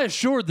 And I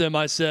assured them,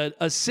 I said,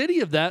 a city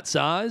of that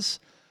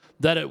size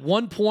that at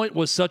one point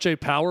was such a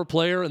power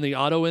player in the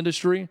auto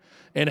industry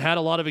and had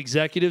a lot of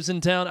executives in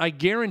town, I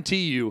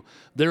guarantee you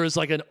there is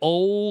an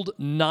old,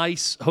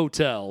 nice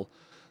hotel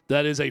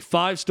that is a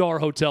 5-star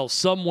hotel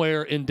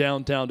somewhere in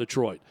downtown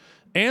Detroit.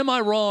 Am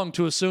I wrong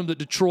to assume that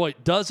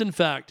Detroit does, in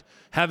fact,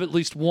 have at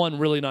least one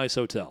really nice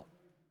hotel?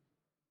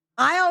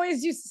 I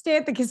always used to stay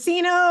at the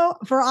casino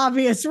for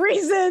obvious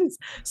reasons.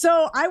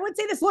 So I would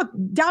say this, look,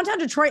 downtown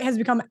Detroit has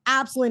become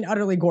absolutely and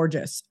utterly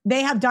gorgeous.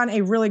 They have done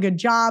a really good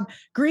job.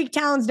 Greek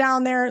Town's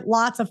down there,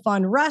 lots of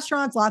fun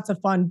restaurants, lots of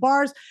fun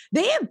bars.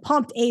 They have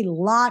pumped a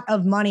lot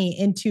of money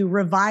into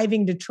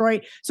reviving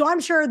Detroit. So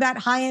I'm sure that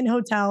high-end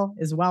hotel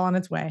is well on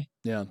its way.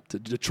 Yeah,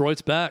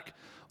 Detroit's back.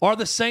 Are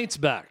the Saints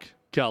back,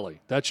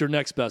 Kelly? That's your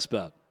next best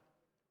bet.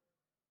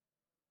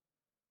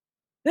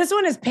 This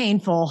one is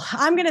painful.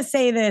 I'm going to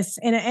say this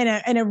in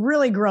a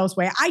really gross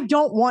way. I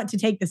don't want to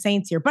take the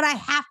Saints here, but I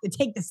have to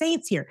take the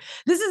Saints here.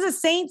 This is a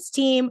Saints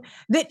team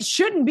that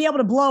shouldn't be able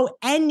to blow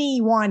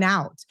anyone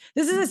out.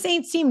 This is a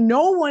Saints team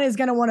no one is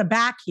going to want to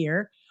back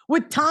here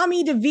with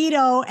Tommy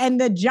DeVito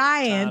and the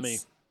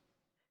Giants.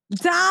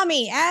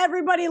 Tommy.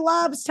 Everybody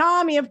loves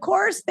Tommy. Of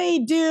course they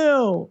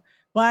do.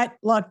 But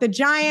look, the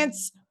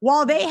Giants,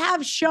 while they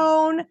have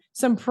shown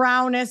some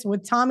prowess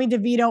with Tommy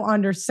DeVito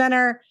under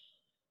center,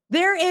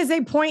 there is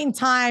a point in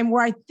time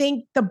where I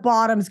think the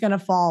bottom's going to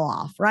fall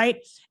off, right?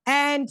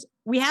 And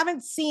we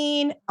haven't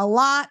seen a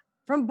lot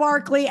from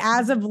Barkley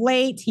as of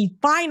late. He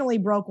finally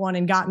broke one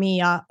and got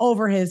me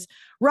over his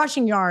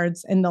rushing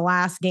yards in the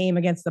last game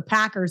against the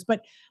Packers.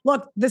 But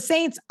look, the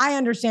Saints, I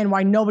understand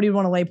why nobody would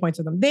want to lay points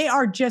with them. They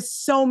are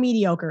just so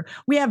mediocre.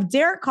 We have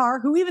Derek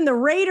Carr, who even the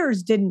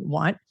Raiders didn't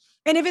want.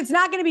 And if it's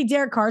not going to be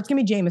Derek Carr, it's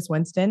going to be Jameis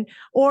Winston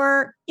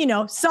or,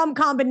 some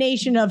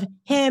combination of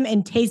him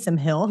and Taysom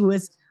Hill, who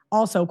is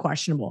also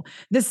questionable.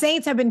 The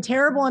Saints have been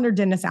terrible under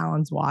Dennis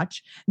Allen's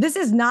watch. This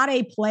is not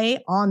a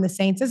play on the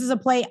Saints. This is a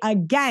play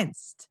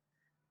against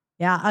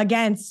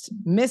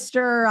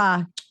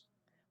Mr.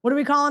 What are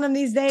we calling him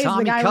these days?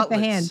 Tommy the guy Cutlets. With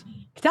the hand.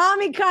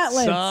 Tommy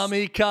Cutlets.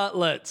 Tommy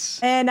Cutlets.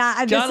 And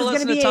this is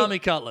going to be Tommy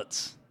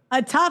Cutlets.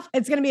 It's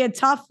going to be a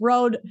tough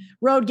road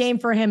game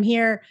for him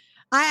here.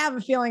 I have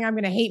a feeling I'm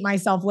going to hate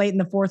myself late in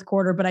the fourth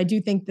quarter, but I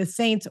do think the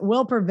Saints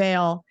will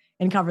prevail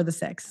and cover the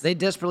 6. They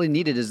desperately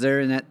need it as they're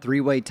in that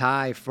 3-way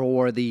tie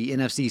for the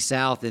NFC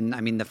South.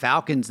 And, the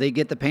Falcons, they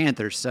get the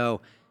Panthers.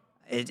 So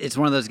It's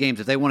one of those games.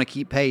 If they want to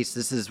keep pace,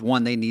 this is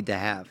one they need to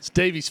have. It's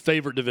Davey's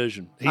favorite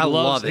division.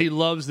 Love it. He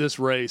loves this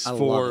race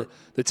for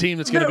the team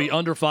that's going to be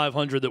under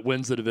 500 that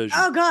wins the division.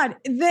 Oh, God.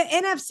 The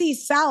NFC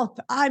South,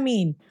 I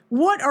mean,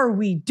 what are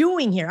we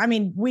doing here? I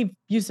mean, we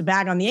used to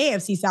bag on the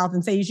AFC South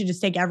and say you should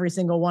just take every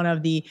single one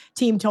of the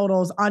team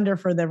totals under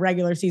for the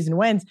regular season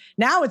wins.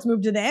 Now it's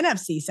moved to the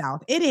NFC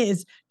South. It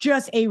is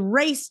just a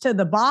race to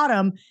the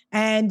bottom.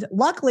 And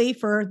luckily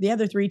for the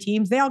other three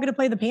teams, they all get to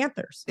play the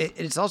Panthers.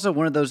 It's also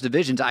one of those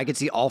divisions I could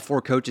see all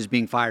four coaches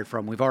being fired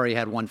from. We've already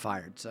had one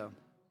fired, so.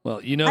 Well,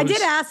 I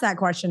did ask that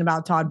question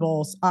about Todd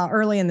Bowles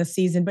early in the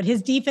season, but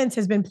his defense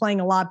has been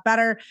playing a lot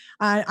better.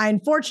 I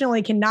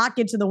unfortunately cannot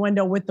get to the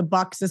window with the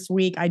Bucs this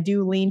week. I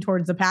do lean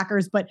towards the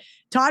Packers, but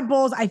Todd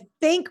Bowles, I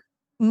think,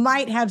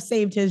 might have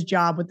saved his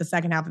job with the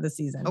second half of the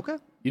season. Okay.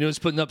 You know who's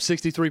putting up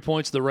 63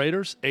 points to the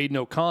Raiders? Aiden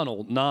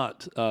O'Connell,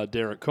 not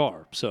Derek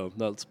Carr. So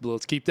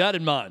let's keep that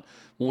in mind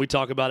when we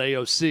talk about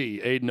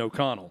AOC, Aiden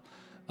O'Connell.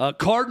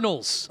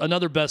 Cardinals,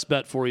 another best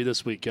bet for you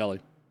this week, Kelly.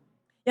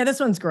 Yeah,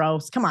 this one's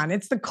gross. Come on.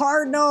 It's the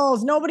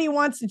Cardinals. Nobody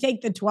wants to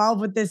take the 12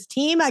 with this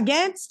team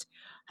against,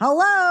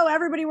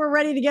 everybody we're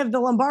ready to give the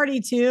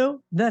Lombardi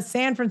to, the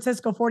San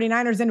Francisco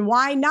 49ers. And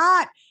why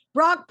not?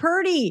 Brock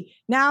Purdy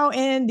now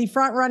in the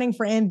front running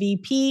for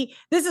MVP.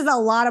 This is a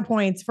lot of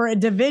points for a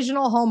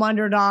divisional home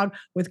underdog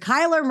with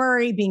Kyler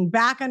Murray being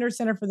back under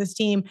center for this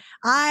team.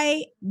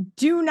 I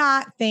do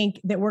not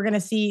think that we're going to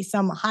see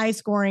some high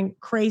scoring,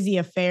 crazy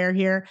affair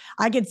here.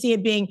 I could see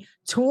it being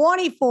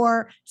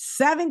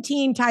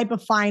 24-17 type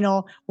of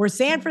final where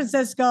San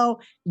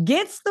Francisco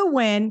gets the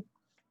win,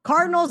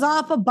 Cardinals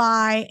off a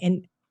bye,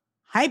 and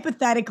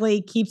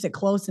hypothetically keeps it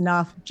close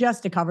enough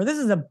just to cover. This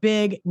is a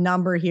big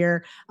number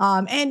here.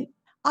 And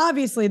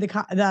obviously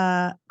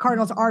the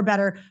Cardinals are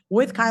better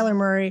with Kyler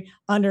Murray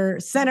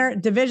under center.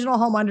 Divisional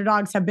home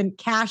underdogs have been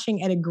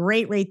cashing at a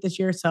great rate this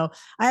year. So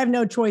I have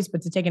no choice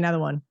but to take another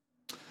one.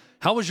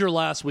 How was your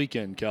last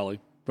weekend,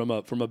 Kelly, from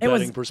a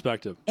betting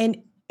perspective? And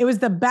it was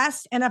the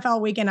best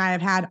NFL weekend I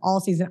have had all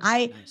season.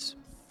 I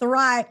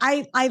thrive.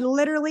 I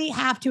literally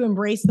have to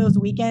embrace those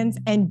weekends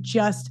and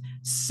just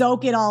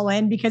soak it all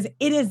in because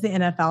it is the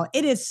NFL.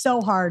 It is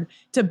so hard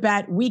to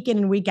bet week in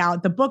and week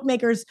out. The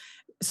bookmakers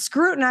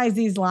scrutinize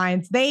these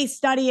lines. They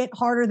study it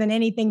harder than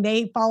anything.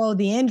 They follow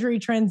the injury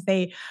trends.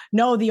 They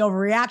know the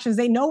overreactions.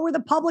 They know where the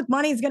public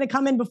money is going to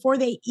come in before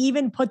they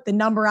even put the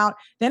number out.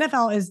 The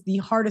NFL is the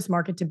hardest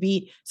market to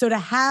beat. So to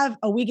have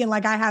a weekend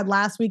like I had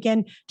last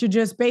weekend to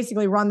just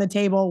basically run the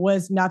table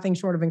was nothing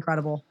short of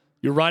incredible.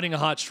 You're riding a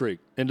hot streak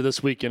into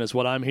this weekend is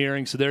what I'm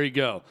hearing. So there you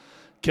go.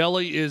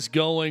 Kelly is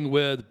going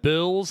with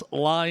Bills,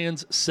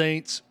 Lions,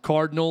 Saints,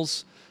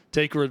 Cardinals.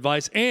 Take her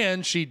advice.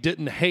 And she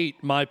didn't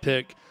hate my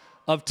pick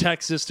of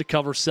Texas to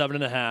cover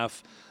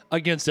 7.5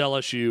 against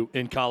LSU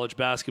in college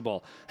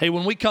basketball. Hey,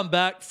 when we come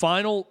back,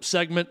 final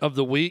segment of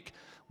the week,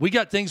 we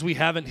got things we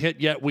haven't hit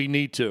yet we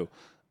need to.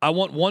 I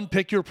want one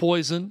pick your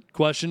poison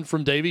question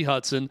from Davey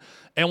Hudson.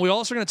 And we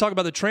also are going to talk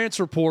about the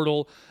transfer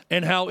portal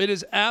and how it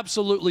is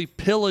absolutely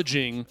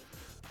pillaging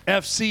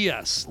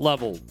FCS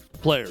level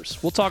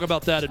players. We'll talk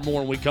about that and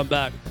more when we come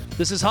back.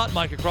 This is Hot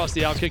Mic across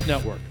the Outkick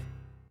Network.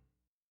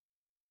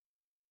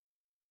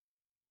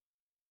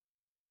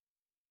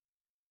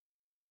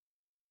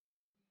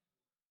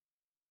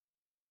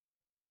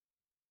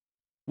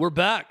 We're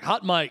back.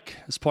 Hot Mic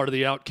is part of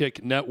the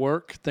Outkick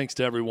Network. Thanks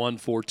to everyone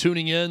for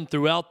tuning in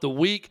throughout the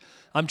week.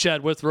 I'm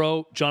Chad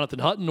Withrow. Jonathan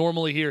Hutton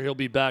normally here. He'll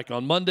be back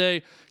on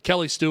Monday.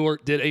 Kelly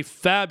Stewart did a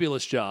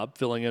fabulous job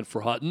filling in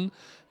for Hutton,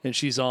 and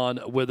she's on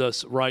with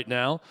us right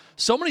now.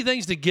 So many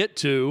things to get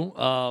to.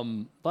 A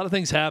lot of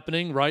things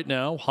happening right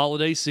now.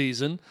 Holiday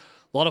season.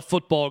 A lot of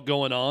football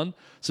going on.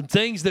 Some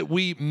things that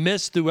we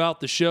missed throughout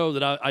the show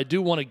that I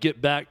do want to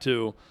get back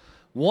to.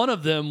 One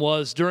of them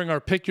was during our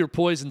Pick Your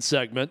Poison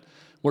segment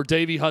where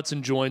Davey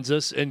Hudson joins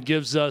us and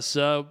gives us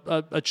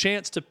a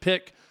chance to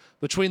pick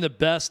between the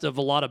best of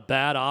a lot of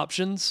bad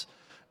options.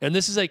 And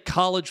this is a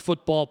college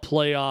football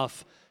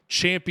playoff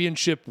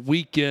championship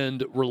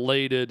weekend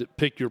related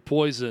Pick Your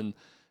Poison.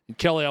 And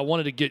Kelly, I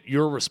wanted to get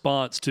your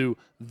response to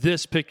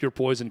this Pick Your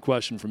Poison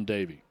question from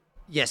Davey.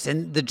 Yes,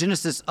 and the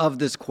genesis of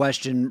this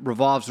question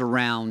revolves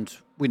around,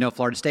 we know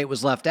Florida State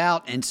was left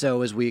out, and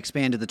so as we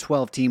expand to the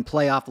 12-team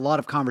playoff, a lot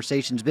of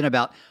conversation has been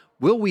about,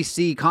 will we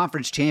see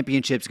conference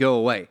championships go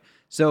away?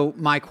 So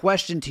my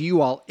question to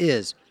you all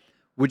is,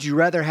 would you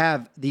rather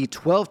have the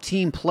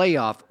 12-team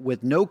playoff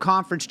with no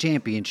conference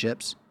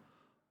championships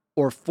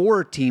or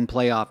 4-team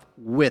playoff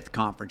with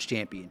conference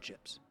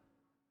championships?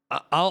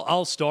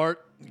 I'll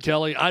start,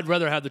 Kelly. I'd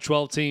rather have the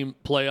 12-team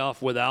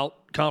playoff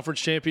without conference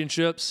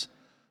championships,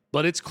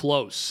 but it's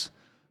close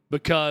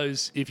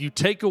because if you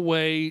take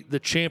away the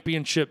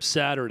championship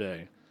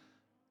Saturday,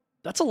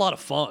 that's a lot of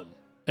fun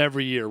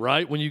every year,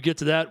 right? When you get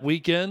to that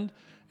weekend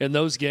and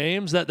those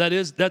games,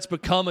 that's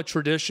become a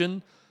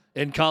tradition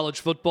in college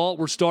football.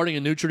 We're starting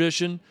a new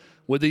tradition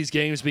with these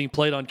games being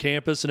played on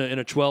campus in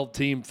a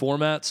 12-team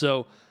format.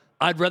 So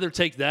I'd rather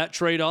take that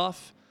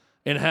trade-off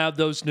and have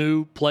those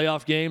new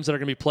playoff games that are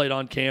going to be played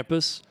on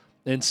campus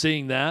and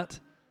seeing that.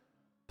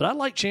 But I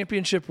like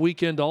championship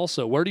weekend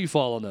also. Where do you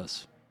fall on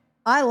this?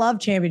 I love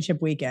championship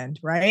weekend,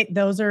 right?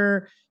 Those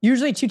are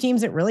usually two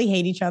teams that really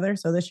hate each other.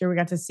 So this year we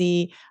got to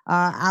see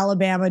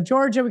Alabama,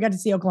 Georgia. We got to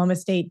see Oklahoma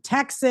State,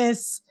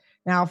 Texas.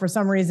 Now, for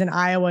some reason,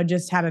 Iowa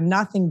just had a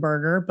nothing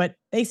burger, but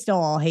they still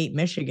all hate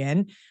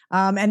Michigan.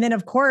 And then,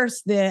 of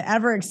course, the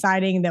ever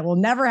exciting that will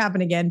never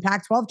happen again,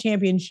 Pac-12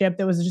 championship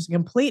that was just a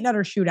complete and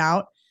utter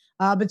shootout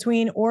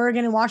between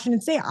Oregon and Washington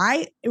State.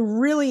 I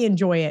really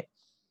enjoy it.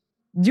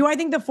 Do I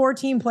think the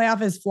 4-team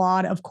playoff is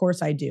flawed? Of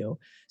course I do.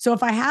 So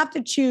if I have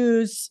to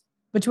choose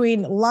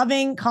between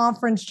loving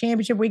conference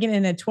championship weekend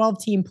and a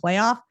 12-team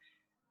playoff,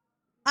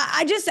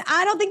 I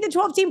don't think the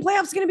 12-team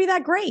playoff is going to be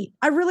that great.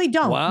 I really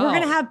don't. Wow. We're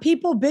going to have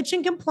people bitch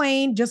and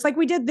complain just like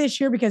we did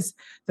this year because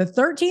the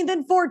 13th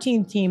and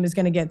 14th team is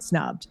going to get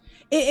snubbed.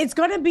 It's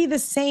going to be the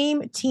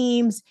same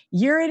teams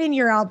year in and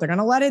year out. They're going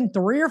to let in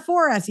 3 or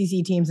 4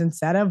 SEC teams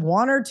instead of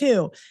 1 or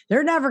 2.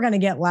 They're never going to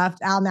get left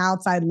out on the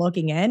outside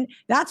looking in.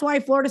 That's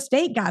why Florida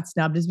State got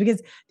snubbed, is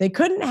because they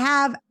couldn't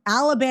have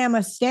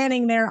Alabama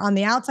standing there on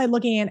the outside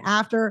looking in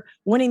after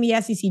winning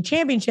the SEC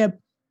championship.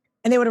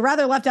 And they would have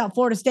rather left out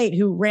Florida State,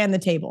 who ran the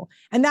table.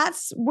 And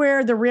that's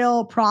where the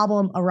real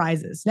problem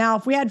arises. Now,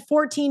 if we had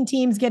 14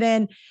 teams get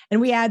in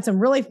and we had some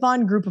really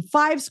fun group of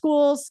 5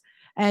 schools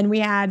and we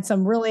had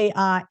some really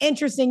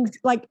interesting,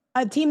 like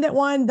a team that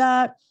won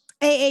the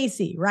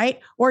AAC,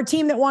 right? Or a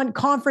team that won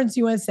Conference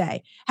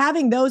USA,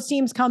 having those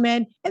teams come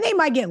in and they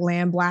might get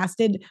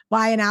lambasted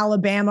by an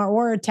Alabama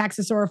or a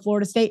Texas or a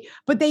Florida State,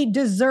 but they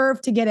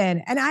deserve to get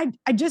in. And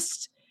I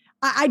just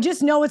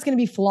know it's going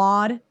to be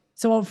flawed.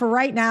 So for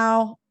right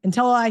now,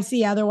 until I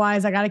see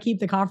otherwise, I got to keep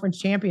the conference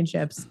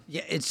championships.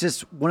 Yeah, it's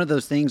just one of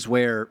those things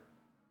where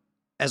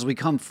as we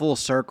come full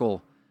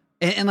circle,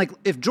 and like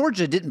if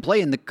Georgia didn't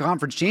play in the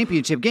conference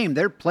championship game,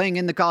 they're playing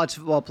in the college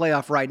football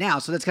playoff right now.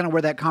 So that's kind of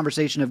where that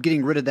conversation of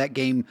getting rid of that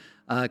game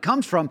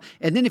comes from.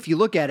 And then if you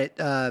look at it,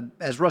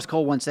 as Russ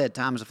Cole once said,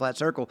 time is a flat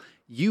circle.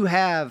 You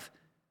have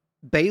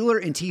Baylor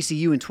and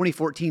TCU in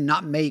 2014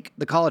 not make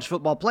the college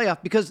football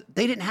playoff because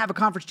they didn't have a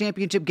conference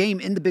championship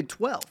game in the Big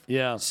 12.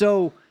 Yeah.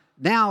 So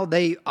now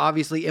they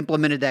obviously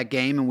implemented that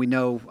game, and we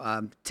know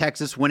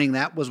Texas winning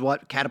that was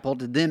what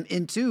catapulted them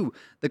into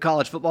the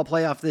college football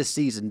playoff this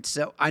season.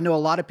 So I know a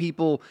lot of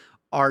people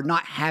are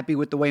not happy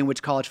with the way in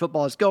which college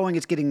football is going.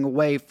 It's getting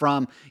away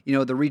from, the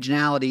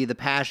regionality, the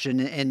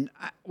passion, and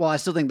while I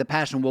still think the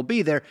passion will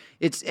be there,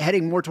 it's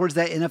heading more towards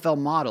that NFL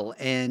model.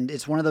 And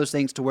it's one of those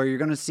things to where you're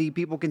going to see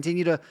people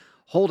continue to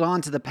hold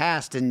on to the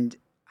past. And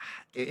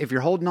if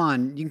you're holding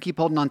on, you can keep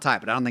holding on tight,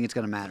 but I don't think it's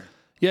going to matter.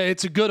 Yeah,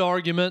 it's a good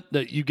argument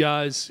that you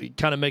guys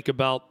kind of make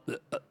about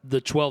the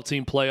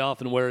 12-team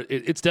playoff and where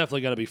it's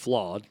definitely going to be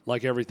flawed,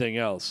 like everything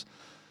else.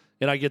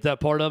 And I get that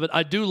part of it.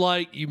 I do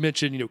like, you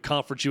mentioned,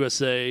 Conference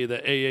USA, the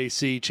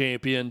AAC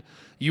champion.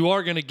 You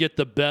are going to get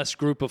the best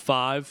group of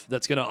 5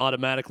 that's going to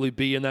automatically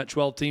be in that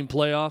 12-team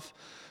playoff,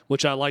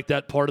 which I like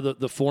that part of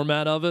the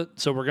format of it.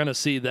 So we're going to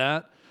see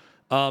that.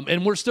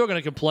 And we're still going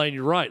to complain.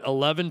 You're right.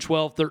 11,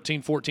 12,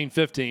 13, 14,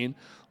 15.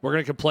 We're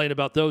going to complain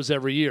about those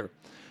every year.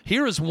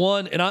 Here is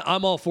one, and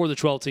I'm all for the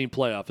 12-team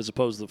playoff as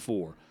opposed to the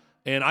 4.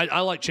 And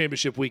I like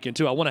championship weekend,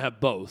 too. I want to have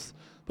both.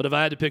 But if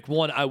I had to pick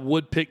one, I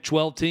would pick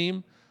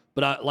 12-team.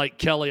 But like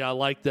Kelly, I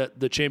like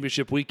the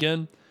championship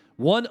weekend.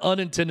 One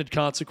unintended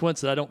consequence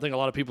that I don't think a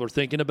lot of people are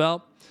thinking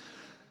about.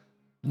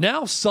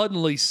 Now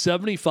suddenly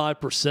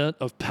 75%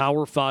 of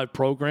Power 5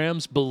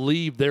 programs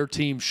believe their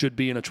team should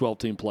be in a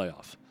 12-team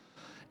playoff.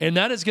 And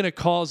that is going to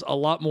cause a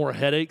lot more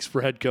headaches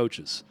for head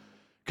coaches.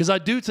 Because I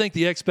do think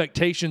the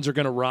expectations are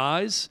going to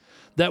rise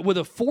that with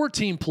a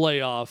 4-team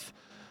playoff,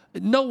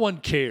 no one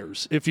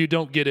cares if you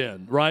don't get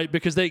in, right?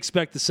 Because they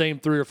expect the same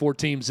 3 or 4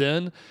 teams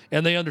in,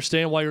 and they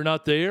understand why you're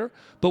not there.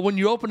 But when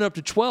you open it up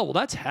to 12, well,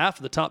 that's half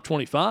of the top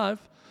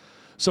 25.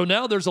 So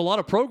now there's a lot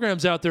of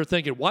programs out there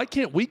thinking, why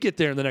can't we get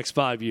there in the next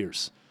 5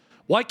 years?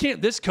 Why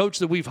can't this coach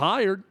that we've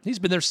hired, he's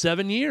been there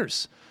 7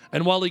 years.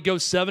 And while he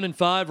goes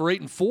 7-5 or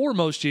 8-4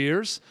 most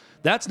years,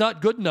 that's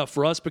not good enough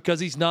for us because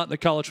he's not in the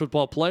college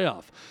football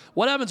playoff.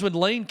 What happens when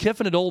Lane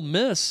Kiffin at Ole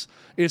Miss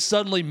is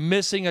suddenly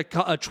missing a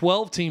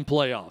 12-team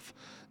playoff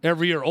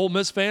every year? Ole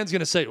Miss fans going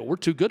to say, well, we're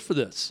too good for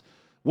this.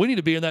 We need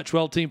to be in that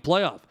 12-team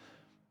playoff.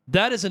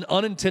 That is an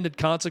unintended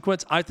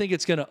consequence. I think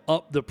it's going to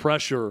up the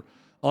pressure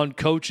on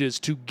coaches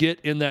to get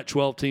in that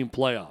 12-team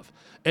playoff.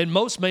 And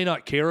most may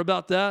not care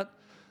about that.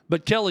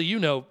 But, Kelly,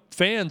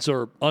 fans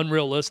are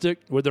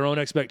unrealistic with their own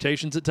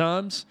expectations at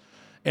times.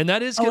 And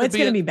that is going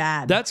to be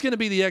bad. That's going to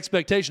be the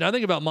expectation. I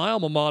think about my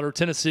alma mater,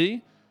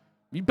 Tennessee.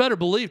 You better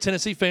believe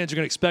Tennessee fans are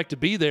going to expect to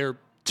be there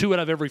 2 out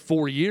of every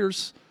 4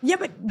 years. Yeah,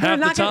 but they're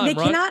not they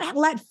cannot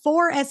let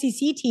 4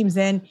 SEC teams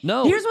in.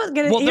 No. Here's what's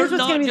going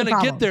to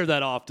get there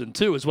that often,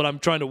 too, is what I'm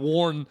trying to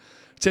warn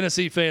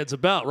Tennessee fans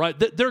about, right?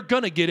 They're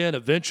going to get in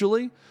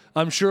eventually,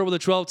 I'm sure, with a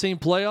 12-team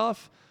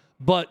playoff.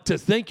 But to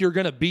think you're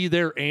going to be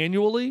there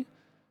annually,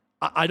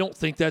 I don't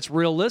think that's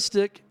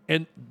realistic.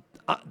 And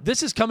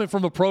this is coming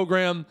from a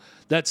program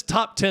that's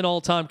top 10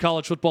 all-time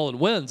college football in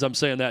wins. I'm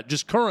saying that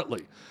just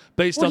currently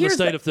based on the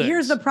state of things.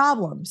 Here's the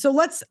problem. So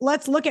let's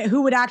look at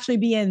who would actually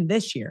be in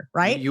this year,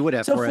 right? You would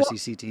have four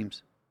SEC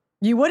teams.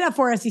 You would have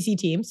 4 SEC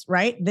teams,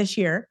 right, this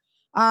year.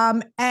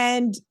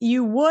 And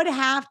you would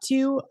have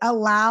to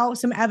allow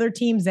some other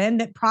teams in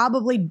that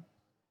probably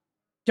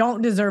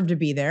don't deserve to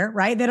be there,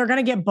 right? That are going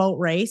to get boat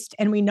raced.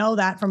 And we know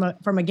that from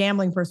a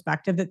gambling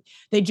perspective that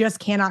they just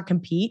cannot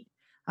compete.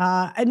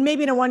 And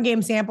maybe in a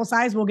 1-game sample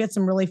size, we'll get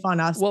some really fun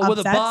upsets. With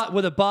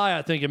a bye,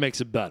 I think it makes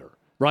it better,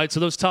 right?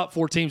 So those top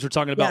 4 teams we're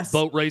talking about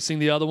boat racing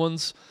the other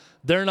ones.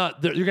 You're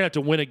going to have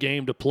to win a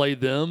game to play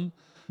them.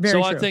 Very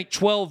true. I think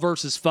 12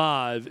 versus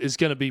 5 is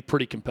going to be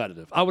pretty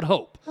competitive. I would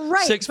hope.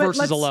 Right. 6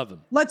 versus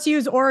 11. Let's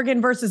use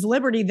Oregon versus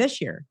Liberty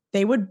this year.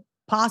 They would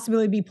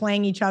possibly be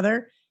playing each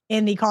other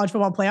in the college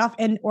football playoff,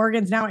 and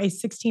Oregon's now a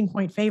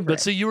 16-point favorite.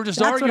 But see, you were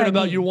just arguing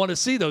about you want to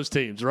see those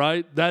teams,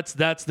 right? That's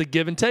the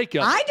give and take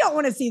of it. I don't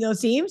want to see those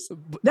teams.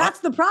 That's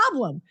the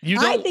problem. You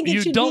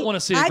don't want to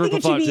see a group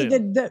of 5 teams. I think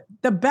it should be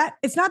the bet.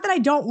 It's not that I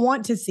don't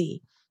want to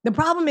see. The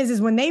problem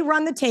is when they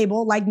run the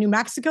table like New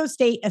Mexico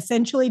State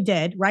essentially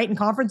did, right, in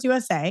Conference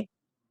USA,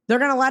 they're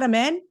going to let them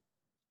in.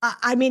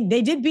 I mean,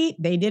 they did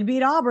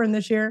beat Auburn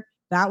this year.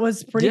 That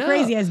was pretty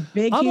crazy as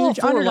big, I'm huge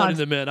all for underdogs. letting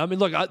them in. I mean,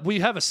 look, we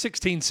have a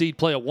 16 seed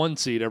play a 1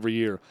 seed every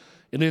year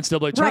in the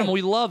NCAA tournament. Right.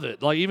 We love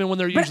it. Like even when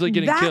they're usually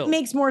getting killed. That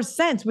makes more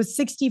sense with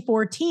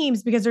 64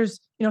 teams because there's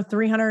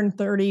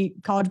 330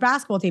 college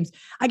basketball teams.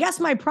 I guess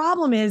my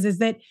problem is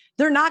that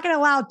they're not going to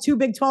allow 2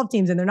 Big 12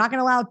 teams and they're not going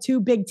to allow 2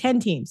 Big 10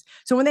 teams.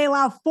 So when they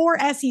allow 4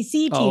 SEC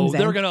teams,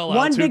 they're going to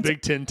allow 2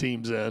 Big 10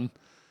 teams in.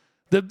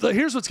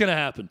 Here's what's going to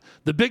happen: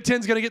 the Big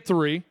 10's going to get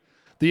 3,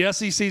 the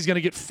SEC is going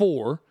to get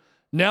 4.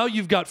 Now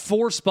you've got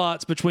 4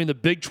 spots between the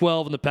Big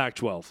 12 and the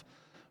Pac-12,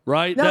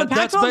 right? No,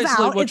 that's basically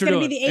out. What it's you're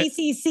doing. It's going to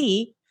be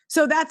the ACC,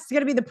 so that's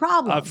going to be the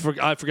problem.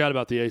 I forgot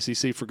about the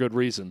ACC for good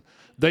reason.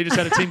 They just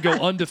had a team go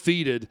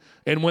undefeated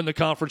and win the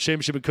conference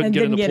championship and couldn't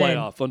get in the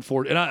playoff.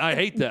 Unfortunately, and I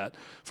hate that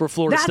for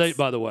Florida State,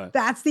 by the way.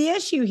 That's the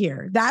issue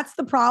here. That's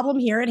the problem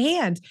here at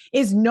hand.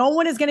 Is no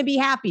one is going to be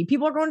happy.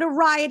 People are going to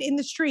riot in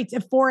the streets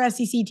if 4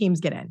 SEC teams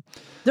get in.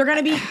 They're going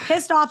to be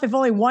pissed off if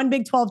only 1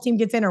 Big 12 team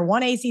gets in or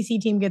 1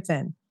 ACC team gets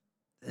in.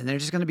 And they're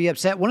just going to be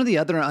upset. One of the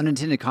other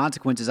unintended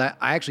consequences I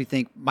actually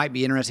think might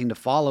be interesting to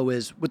follow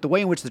is with the way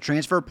in which the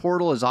transfer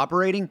portal is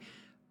operating.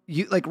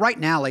 Right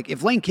now,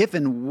 if Lane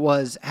Kiffin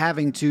was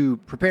having to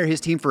prepare his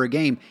team for a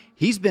game,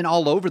 he's been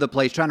all over the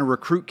place trying to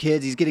recruit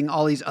kids. He's getting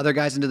all these other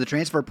guys into the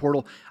transfer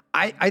portal.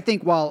 I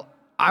think while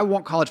I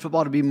want college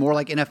football to be more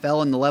like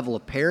NFL in the level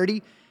of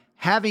parity,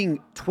 having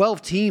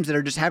 12 teams that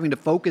are just having to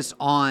focus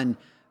on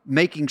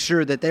making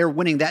sure that they're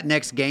winning that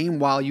next game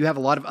while you have a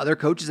lot of other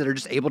coaches that are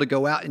just able to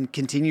go out and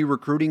continue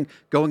recruiting,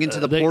 going into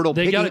the portal,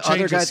 picking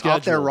other guys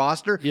off their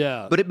roster.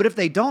 Yeah. But if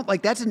they don't,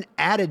 that's an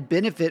added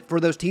benefit for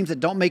those teams that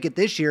don't make it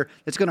this year.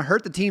 That's going to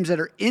hurt the teams that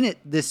are in it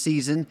this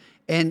season.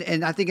 And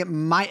I think it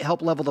might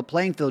help level the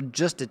playing field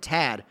just a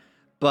tad.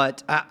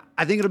 But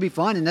I think it'll be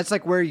fun. And that's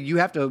where you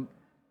have to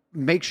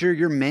make sure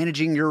you're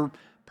managing your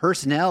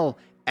personnel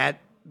at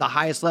the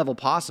highest level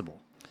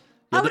possible.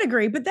 I would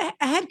agree, but the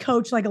head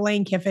coach like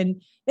Lane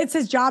Kiffin, it's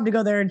his job to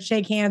go there and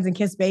shake hands and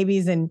kiss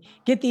babies and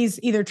get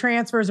these either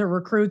transfers or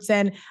recruits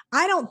in.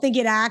 I don't think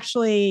it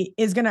actually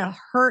is going to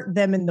hurt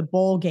them in the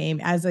bowl game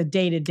as a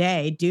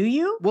day-to-day. Do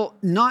you? Well,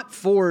 not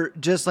for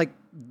just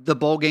the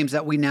bowl games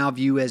that we now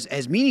view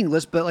as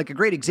meaningless, but a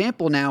great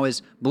example now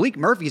is Malik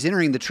Murphy's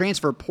entering the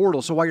transfer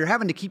portal. So while you're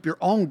having to keep your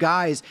own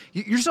guys,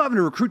 you're still having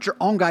to recruit your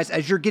own guys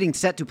as you're getting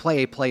set to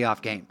play a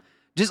playoff game.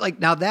 Just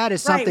now that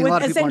is something a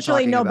lot of people are talking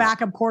essentially no about.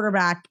 Backup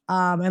quarterback,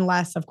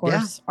 unless of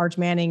course Arch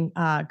Manning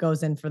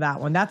goes in for that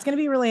one. That's going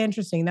to be really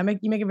interesting.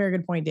 You make a very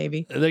good point,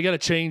 Davey. They got to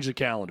change the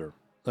calendar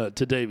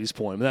to Davey's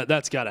point.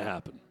 That's got to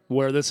happen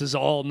where this is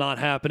all not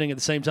happening at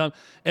the same time.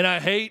 And I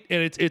hate,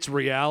 and it's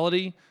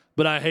reality,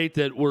 but I hate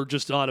that we're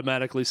just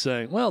automatically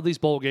saying, well, these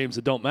bowl games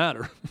that don't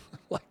matter.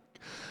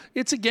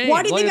 It's a game.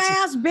 Why do you think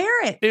I asked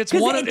Barrett? It's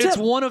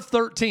one of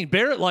 13.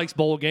 Barrett likes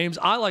bowl games.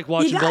 I like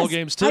watching bowl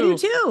games too. I do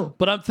too.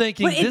 But I'm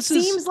thinking it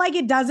seems like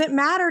it doesn't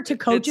matter to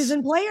coaches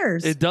and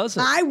players. It doesn't.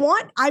 I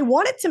want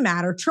it to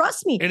matter.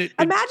 Trust me.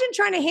 Imagine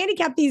trying to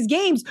handicap these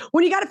games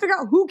when you got to figure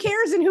out who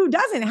cares and who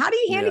doesn't. How do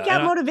you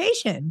handicap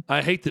motivation?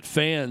 I hate that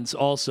fans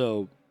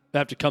also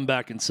have to come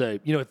back and say,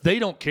 if they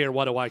don't care,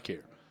 why do I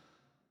care?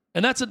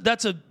 And that's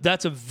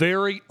a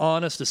very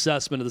honest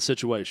assessment of the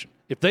situation.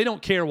 If they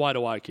don't care, why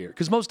do I care?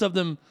 Because most of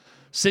them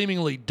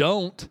seemingly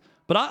don't.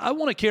 But I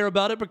want to care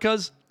about it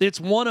because it's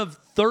one of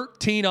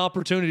 13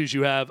 opportunities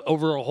you have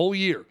over a whole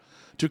year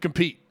to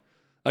compete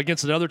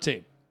against another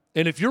team.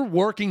 And if you're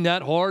working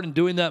that hard and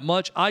doing that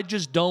much, I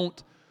just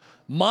don't.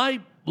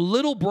 My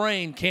little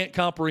brain can't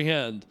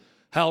comprehend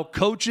how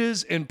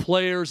coaches and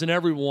players and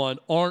everyone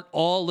aren't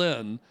all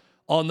in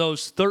on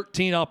those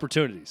 13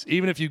 opportunities,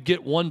 even if you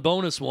get one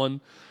bonus one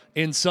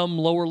in some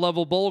lower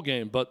level bowl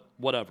game. But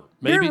whatever.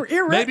 Maybe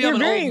I'm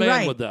an old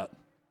man with that.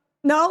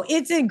 No,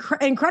 it's an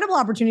incredible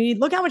opportunity.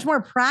 Look how much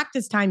more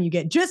practice time you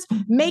get just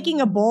making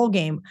a bowl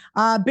game.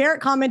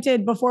 Barrett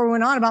commented before we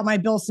went on about my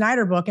Bill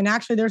Snyder book. And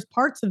actually, there's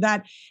parts of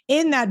that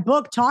in that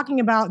book talking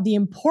about the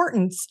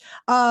importance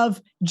of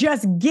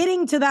just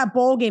getting to that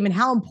bowl game and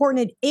how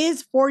important it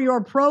is for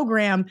your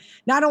program,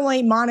 not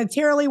only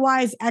monetarily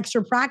wise,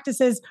 extra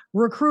practices,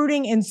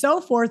 recruiting, and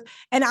so forth.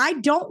 And I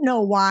don't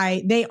know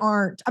why they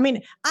aren't. I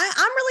mean,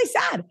 I'm really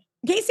sad.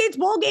 K-State's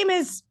bowl game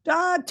is 2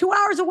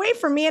 hours away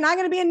from me, and I'm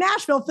going to be in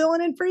Nashville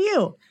filling in for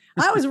you.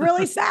 I was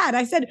really sad.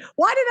 I said,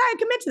 why did I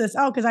commit to this?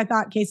 Oh, because I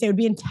thought K-State would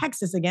be in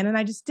Texas again, and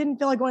I just didn't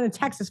feel like going to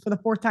Texas for the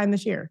 4th time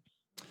this year.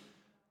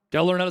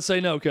 Got to learn how to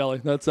say no,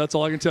 Kelly. That's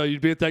all I can tell you.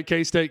 You'd be at that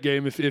K-State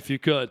game if you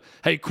could.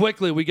 Hey,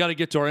 quickly, we got to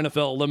get to our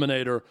NFL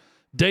Eliminator.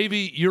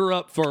 Davey, you're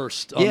up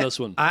first on this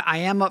one. I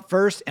am up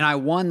first, and I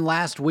won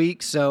last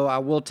week, so I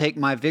will take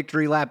my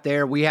victory lap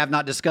there. We have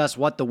not discussed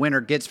what the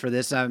winner gets for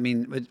this. I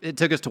mean, it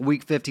took us to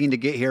week 15 to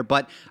get here,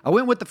 but I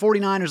went with the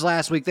 49ers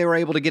last week. They were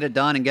able to get it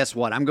done, and guess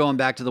what? I'm going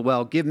back to the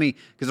well. Because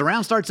the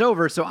round starts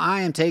over, so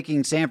I am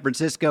taking San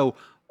Francisco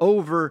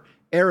over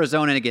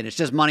Arizona. And again, it's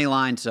just money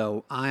line,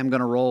 so I'm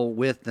going to roll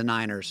with the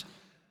Niners.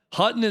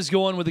 Hutton is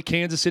going with the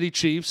Kansas City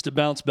Chiefs to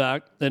bounce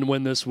back and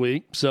win this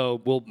week,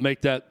 so we'll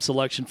make that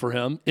selection for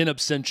him. In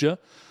absentia,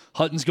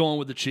 Hutton's going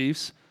with the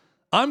Chiefs.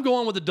 I'm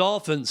going with the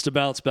Dolphins to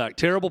bounce back.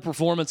 Terrible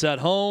performance at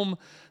home.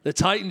 The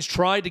Titans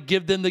tried to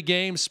give them the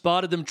game,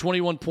 spotted them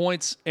 21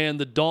 points, and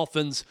the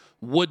Dolphins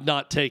would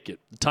not take it.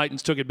 The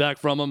Titans took it back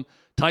from them.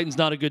 Titans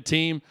not a good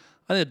team.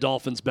 I think the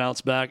Dolphins bounce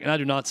back, and I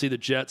do not see the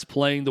Jets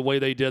playing the way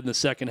they did in the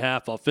second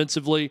half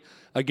offensively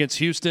against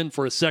Houston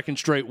for a second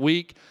straight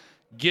week.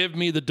 Give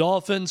me the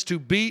Dolphins to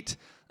beat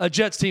a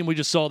Jets team we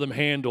just saw them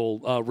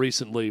handle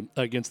recently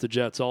against the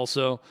Jets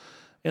also.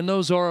 And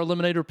those are our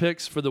Eliminator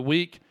picks for the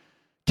week.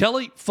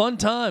 Kelly, fun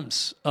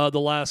times the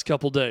last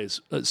couple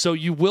days. So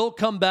you will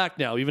come back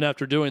now, even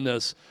after doing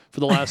this for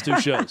the last 2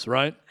 shows,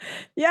 right?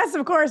 Yes,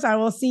 of course. I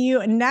will see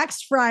you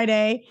next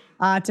Friday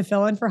to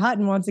fill in for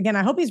Hutton once again.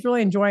 I hope he's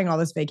really enjoying all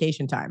this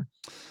vacation time.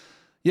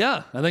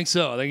 Yeah, I think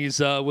so. I think he's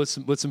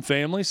with some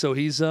family, so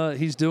he's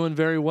doing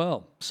very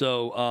well.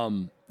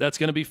 So that's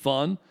going to be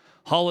fun.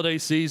 Holiday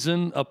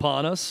season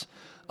upon us.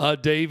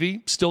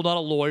 Davey, still not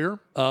a lawyer,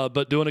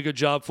 but doing a good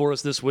job for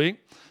us this week.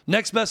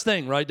 Next best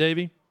thing, right,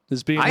 Davey?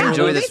 Is being I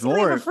enjoy this more.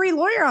 We have a free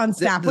lawyer on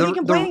staff. What are you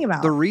complaining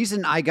about? The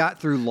reason I got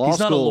through law school. He's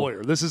not a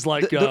lawyer. This is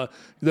like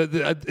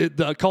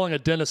calling a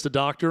dentist a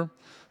doctor.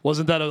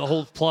 Wasn't that a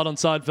whole plot on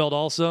Seinfeld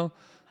also?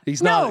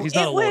 He's not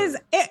a lawyer.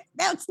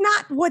 That's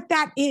not what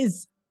that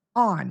is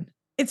on.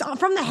 It's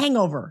from The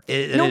Hangover.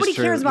 Nobody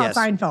cares about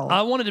Seinfeld.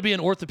 I wanted to be an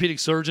orthopedic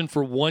surgeon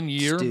for 1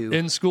 year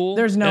in school.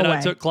 There's no way.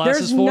 I took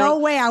classes There's no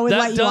way I would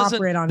let you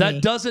operate on me.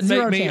 That doesn't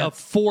make me a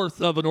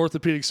fourth of an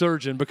orthopedic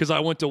surgeon because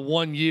I went to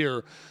 1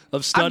 year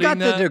of studying I've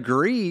got the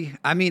degree.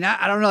 I mean,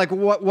 I don't know. Like,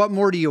 what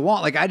more do you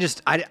want? Like,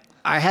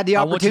 I had the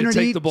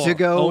opportunity to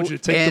go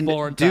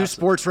and do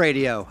sports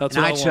radio. And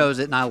I chose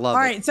it, and I love it.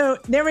 All right, so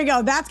there we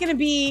go. That's going to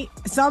be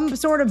some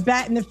sort of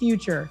bet in the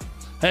future.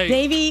 Hey,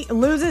 Davey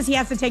loses, he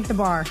has to take the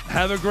bar.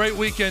 Have a great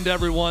weekend,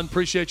 everyone.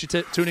 Appreciate you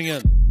tuning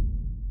in.